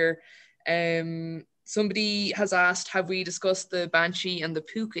next year. Somebody has asked, have we discussed the Banshee and the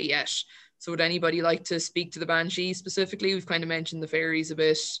Puka yet? So would anybody like to speak to the Banshee specifically? We've kind of mentioned the fairies a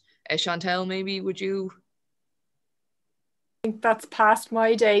bit. Chantel, maybe, would you? I think that's past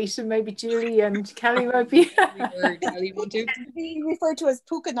my date, and maybe Julie and Kelly might be. Kelly want to be referred to as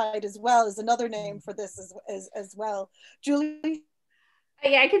Puka Night as well, is another name for this as well. Julie?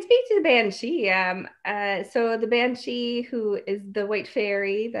 Yeah, I could speak to the Banshee. So the Banshee, who is the white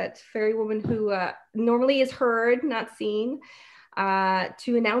fairy, that fairy woman who normally is heard, not seen,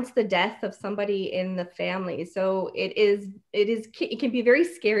 to announce the death of somebody in the family. So it can be a very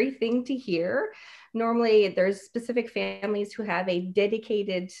scary thing to hear. Normally, there's specific families who have a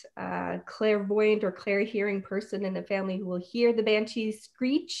dedicated clairvoyant or clair-hearing person in the family who will hear the Banshee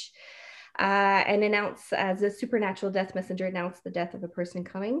screech and announce, as a supernatural death messenger, announce the death of a person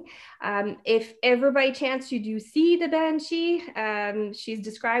coming. If ever by chance you do see the Banshee, she's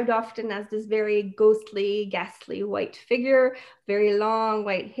described often as this very ghostly, ghastly white figure, very long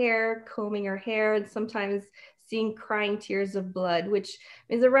white hair, combing her hair, and sometimes seeing crying tears of blood, which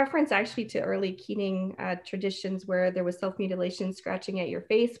is a reference actually to early keening traditions where there was self-mutilation, scratching at your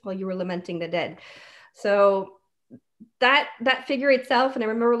face while you were lamenting the dead. So that figure itself, and I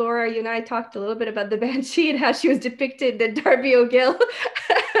remember, Laura, you and I talked a little bit about the Banshee and how she was depicted in Darby O'Gill.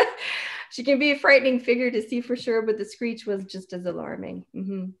 She can be a frightening figure to see for sure, but the screech was just as alarming.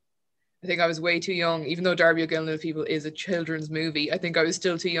 Mm-hmm. I think I was way too young, even though Darby O'Gill and the People is a children's movie. I think I was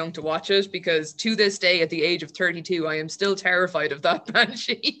still too young to watch it, because to this day, at the age of 32, I am still terrified of that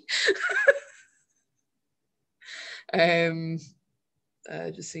Banshee.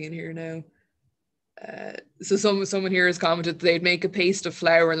 Just seeing here now. So someone here has commented they'd make a paste of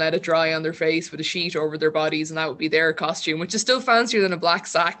flour and let it dry on their face with a sheet over their bodies, and that would be their costume, which is still fancier than a black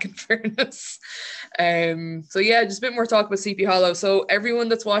sack, in fairness. So yeah, just a bit more talk about Sleepy Hollow. So everyone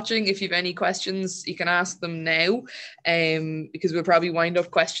that's watching, if you have any questions, you can ask them now, because we'll probably wind up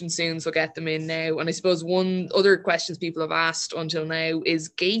questions soon, so get them in now. And I suppose one other questions people have asked until now is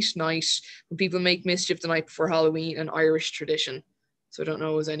Gate Night, when people make mischief the night before Halloween, an Irish tradition. So I don't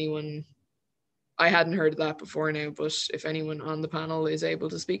know, is anyone... I hadn't heard of that before now, but if anyone on the panel is able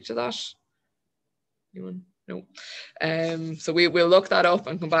to speak to that. Anyone? No. So we'll look that up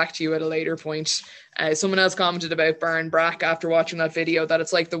and come back to you at a later point. Someone else commented about Barn Brack after watching that video, that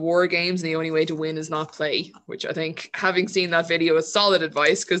it's like the war games and the only way to win is not play, which I think, having seen that video, is solid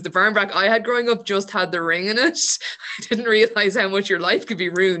advice, because the Barn Brack I had growing up just had the ring in it. I didn't realize how much your life could be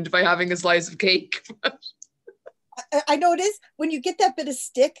ruined by having a slice of cake. I know it is. When you get that bit of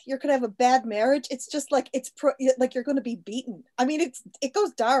stick, you're gonna have a bad marriage. It's just like like you're gonna be beaten. I mean, it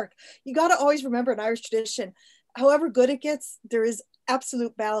goes dark. You got to always remember, in Irish tradition, however good it gets, there is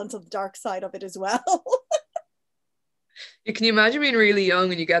absolute balance of the dark side of it as well. Can you imagine being really young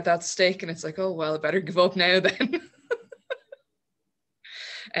and you get that stick and it's like, oh well, I better give up now then.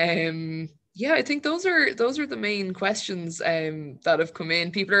 Yeah, I think those are the main questions that have come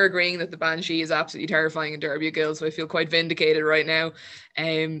in. People are agreeing that the Banshee is absolutely terrifying in Darby O'Gill, so I feel quite vindicated right now.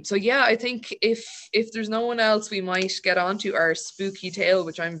 So yeah, I think if there's no one else, we might get on to our spooky tale,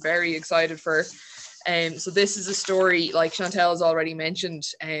 which I'm very excited for. So this is a story, like Chantel has already mentioned,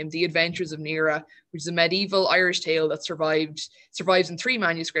 The Adventures of Nera, which is a medieval Irish tale that survives in 3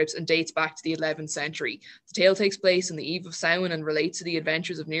 manuscripts and dates back to the 11th century. The tale takes place on the eve of Samhain and relates to the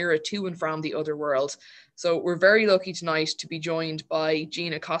adventures of Nera to and from the other world. So we're very lucky tonight to be joined by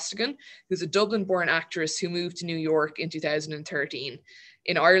Gina Costigan, who's a Dublin-born actress who moved to New York in 2013.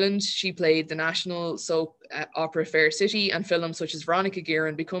 In Ireland, she played the national soap opera Fair City and films such as Veronica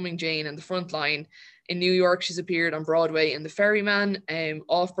Guerin, Becoming Jane and The Front Line. In New York, she's appeared on Broadway in The Ferryman,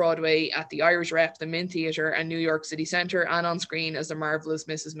 off-Broadway at the Irish Rep, the Mint Theatre and New York City Centre, and on screen as the marvellous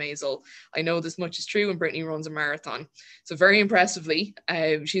Mrs. Maisel. I know this much is true when Brittany runs a marathon. So very impressively,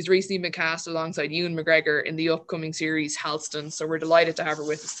 she's recently been cast alongside Ewan McGregor in the upcoming series Halston. So we're delighted to have her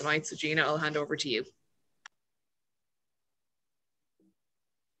with us tonight. So Gina, I'll hand over to you.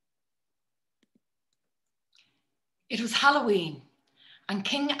 It was Halloween, and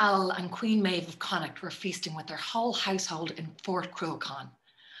King Al and Queen Maeve of Connacht were feasting with their whole household in Fort Cruachan.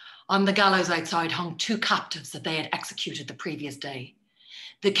 On the gallows outside hung 2 captives that they had executed the previous day.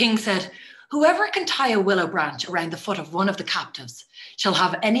 The king said, "Whoever can tie a willow branch around the foot of one of the captives shall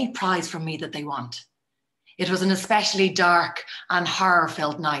have any prize from me that they want." It was an especially dark and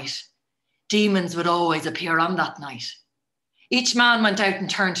horror-filled night. Demons would always appear on that night. Each man went out and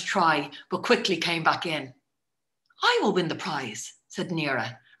turned to try, but quickly came back in. "I will win the prize," said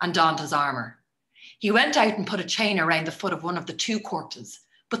Nera, and donned his armour. He went out and put a chain around the foot of one of the 2 corpses,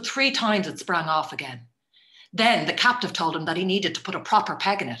 but 3 times it sprang off again. Then the captive told him that he needed to put a proper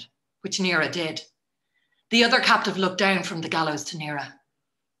peg in it, which Nera did. The other captive looked down from the gallows to Nera.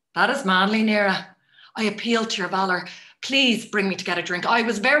 "That is manly, Nera. I appeal to your valour. Please bring me to get a drink. I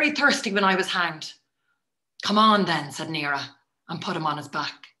was very thirsty when I was hanged." "Come on then," said Nera, and put him on his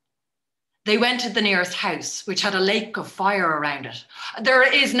back. They went to the nearest house, which had a lake of fire around it. "There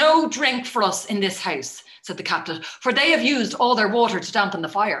is no drink for us in this house," said the captive, "for they have used all their water to dampen the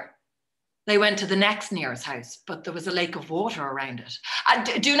fire." They went to the next nearest house, but there was a lake of water around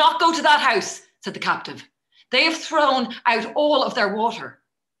it. "Do not go to that house," said the captive. "They have thrown out all of their water."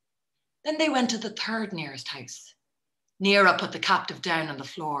 Then they went to the 3rd nearest house. Nera put the captive down on the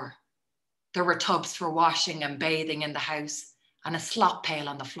floor. There were tubs for washing and bathing in the house and a slop pail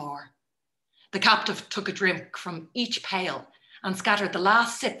on the floor. The captive took a drink from each pail and scattered the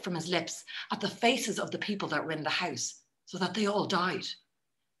last sip from his lips at the faces of the people that were in the house, so that they all died.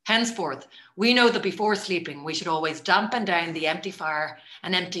 Henceforth, we know that before sleeping, we should always dampen down the empty fire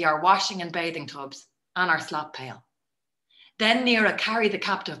and empty our washing and bathing tubs and our slop pail. Then Nera carried the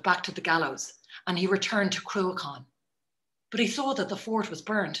captive back to the gallows, and he returned to Cruachan. But he saw that the fort was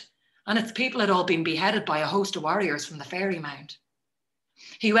burnt, and its people had all been beheaded by a host of warriors from the Fairy Mound.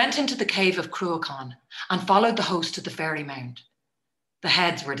 He went into the cave of Cruachan and followed the host to the Fairy Mound. The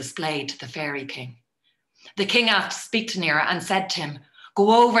heads were displayed to the Fairy King. The king asked to speak to Nera and said to him,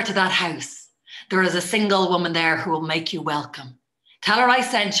 "Go over to that house. There is a single woman there who will make you welcome. Tell her I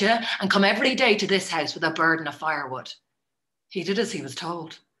sent you and come every day to this house with a burden of firewood." He did as he was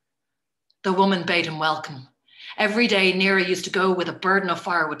told. The woman bade him welcome. Every day Nera used to go with a burden of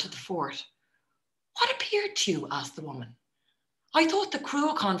firewood to the fort. "What appeared to you?" asked the woman. "I thought the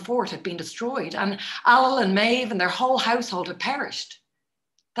Cruachan fort had been destroyed and Alil and Maeve and their whole household had perished."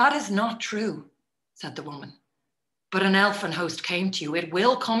 "That is not true," said the woman. "But an elfin host came to you. It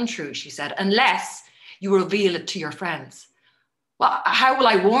will come true," she said, "unless you reveal it to your friends." "Well, how will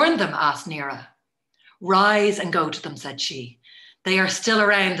I warn them?" asked Nera. "Rise and go to them," said she. "They are still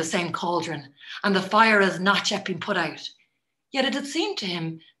around the same cauldron and the fire has not yet been put out." Yet it had seemed to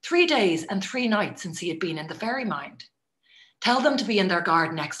him 3 days and 3 nights since he had been in the Fairy Mound. "Tell them to be in their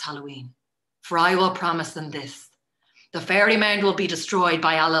guard next Halloween, for I will promise them this. The Fairy Mound will be destroyed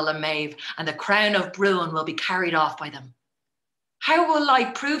by Alil and Maeve, and the crown of Bruin will be carried off by them." "How will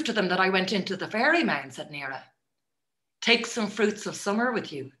I prove to them that I went into the Fairy Mound?" said Nera. "Take some fruits of summer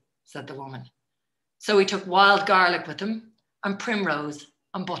with you," said the woman. So he took wild garlic with him, and primrose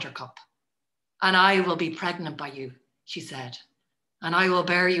and buttercup. "And I will be pregnant by you," she said, "and I will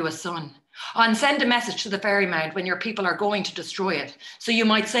bear you a son. And send a message to the Fairy Mound when your people are going to destroy it, so you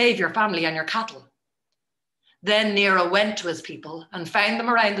might save your family and your cattle." Then Nera went to his people and found them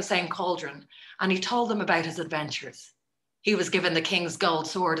around the same cauldron, and he told them about his adventures. He was given the king's gold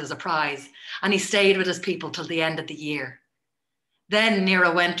sword as a prize, and he stayed with his people till the end of the year. Then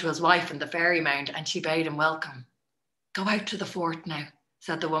Nera went to his wife in the Fairy Mound, and she bade him welcome. "Go out to the fort now,"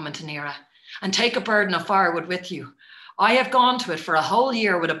 said the woman to Nera, "and take a burden of firewood with you. I have gone to it for a whole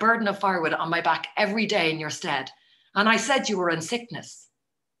year with a burden of firewood on my back every day in your stead, and I said you were in sickness.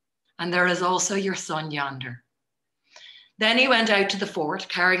 And there is also your son yonder." Then he went out to the fort,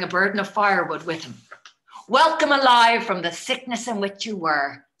 carrying a burden of firewood with him. "Welcome alive from the sickness in which you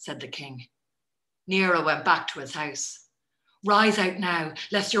were," said the king. Nera went back to his house. "Rise out now,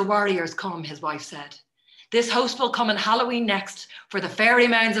 lest your warriors come," his wife said. This host will come on Halloween next, for the fairy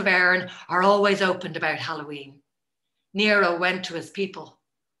mounds of Erin are always opened about Halloween. Nero went to his people.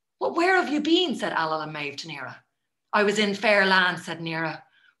 Well, where have you been? Said Alal and Maeve to Nera. I was in fair land, said Nera,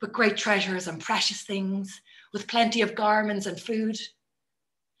 with great treasures and precious things, with plenty of garments and food.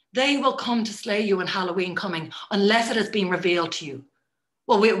 They will come to slay you on Halloween coming, unless it has been revealed to you.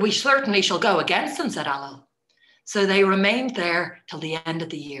 Well, we certainly shall go against them, said Alal. So they remained there till the end of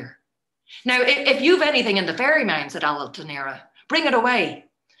the year. Now, if you've anything in the fairy mound, said Alal to Nera, bring it away.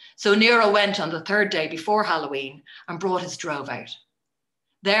 So Nera went on the third day before Halloween and brought his drove out.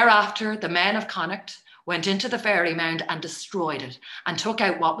 Thereafter, the men of Connacht went into the fairy mound and destroyed it and took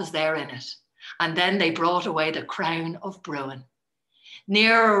out what was there in it. And then they brought away the crown of Bruin.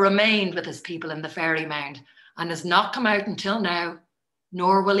 Nera remained with his people in the fairy mound and has not come out until now,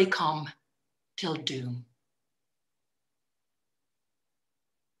 nor will he come till doom.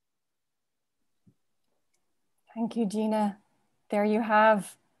 Thank you, Gina. There you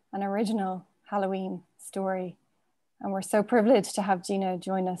have an original Halloween story. And we're so privileged to have Gina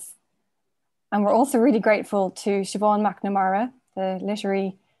join us. And we're also really grateful to Siobhan McNamara, the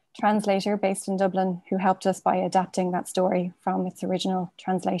literary translator based in Dublin, who helped us by adapting that story from its original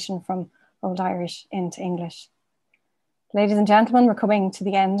translation from Old Irish into English. Ladies and gentlemen, we're coming to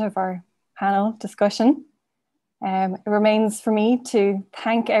the end of our panel discussion. It remains for me to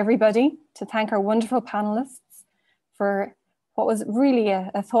thank everybody, to thank our wonderful panelists for what was really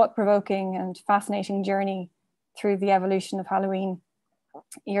a thought-provoking and fascinating journey through the evolution of Halloween.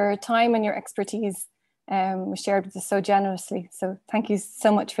 Your time and your expertise was shared with us so generously, so thank you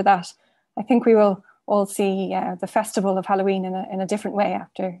so much for that. I think we will all see the festival of Halloween in a different way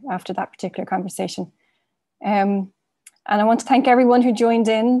after that particular conversation. And I want to thank everyone who joined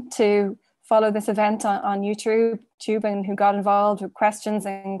in to follow this event on YouTube and who got involved with questions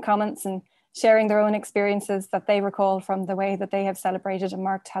and comments and sharing their own experiences that they recall from the way that they have celebrated and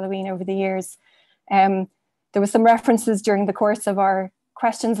marked Halloween over the years. There was some references during the course of our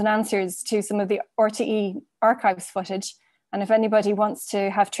questions and answers to some of the RTE archives footage. And if anybody wants to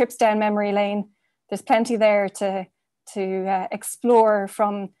have trips down memory lane, there's plenty there to explore,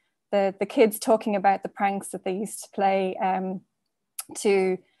 from the kids talking about the pranks that they used to play,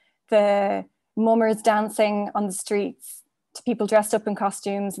 to the mummers dancing on the streets, to people dressed up in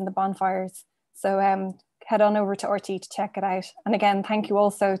costumes and the bonfires. So head on over to RT to check it out. And again, thank you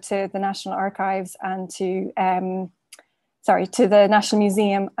also to the National Archives and to the National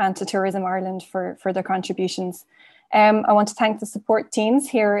Museum and to Tourism Ireland for their contributions. I want to thank the support teams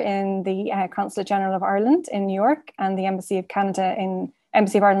here in the Consulate General of Ireland in New York and the Embassy of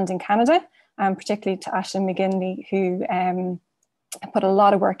Ireland in Canada, and particularly to Aisling McGinley, who put a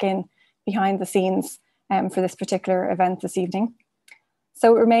lot of work in behind the scenes for this particular event this evening.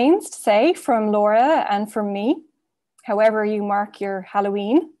 So it remains to say from Laura and from me, however you mark your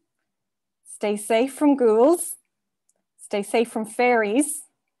Halloween, stay safe from ghouls, stay safe from fairies,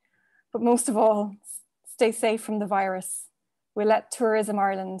 but most of all, stay safe from the virus. We'll let Tourism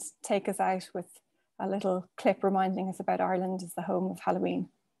Ireland take us out with a little clip reminding us about Ireland as the home of Halloween.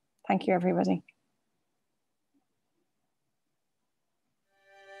 Thank you, everybody.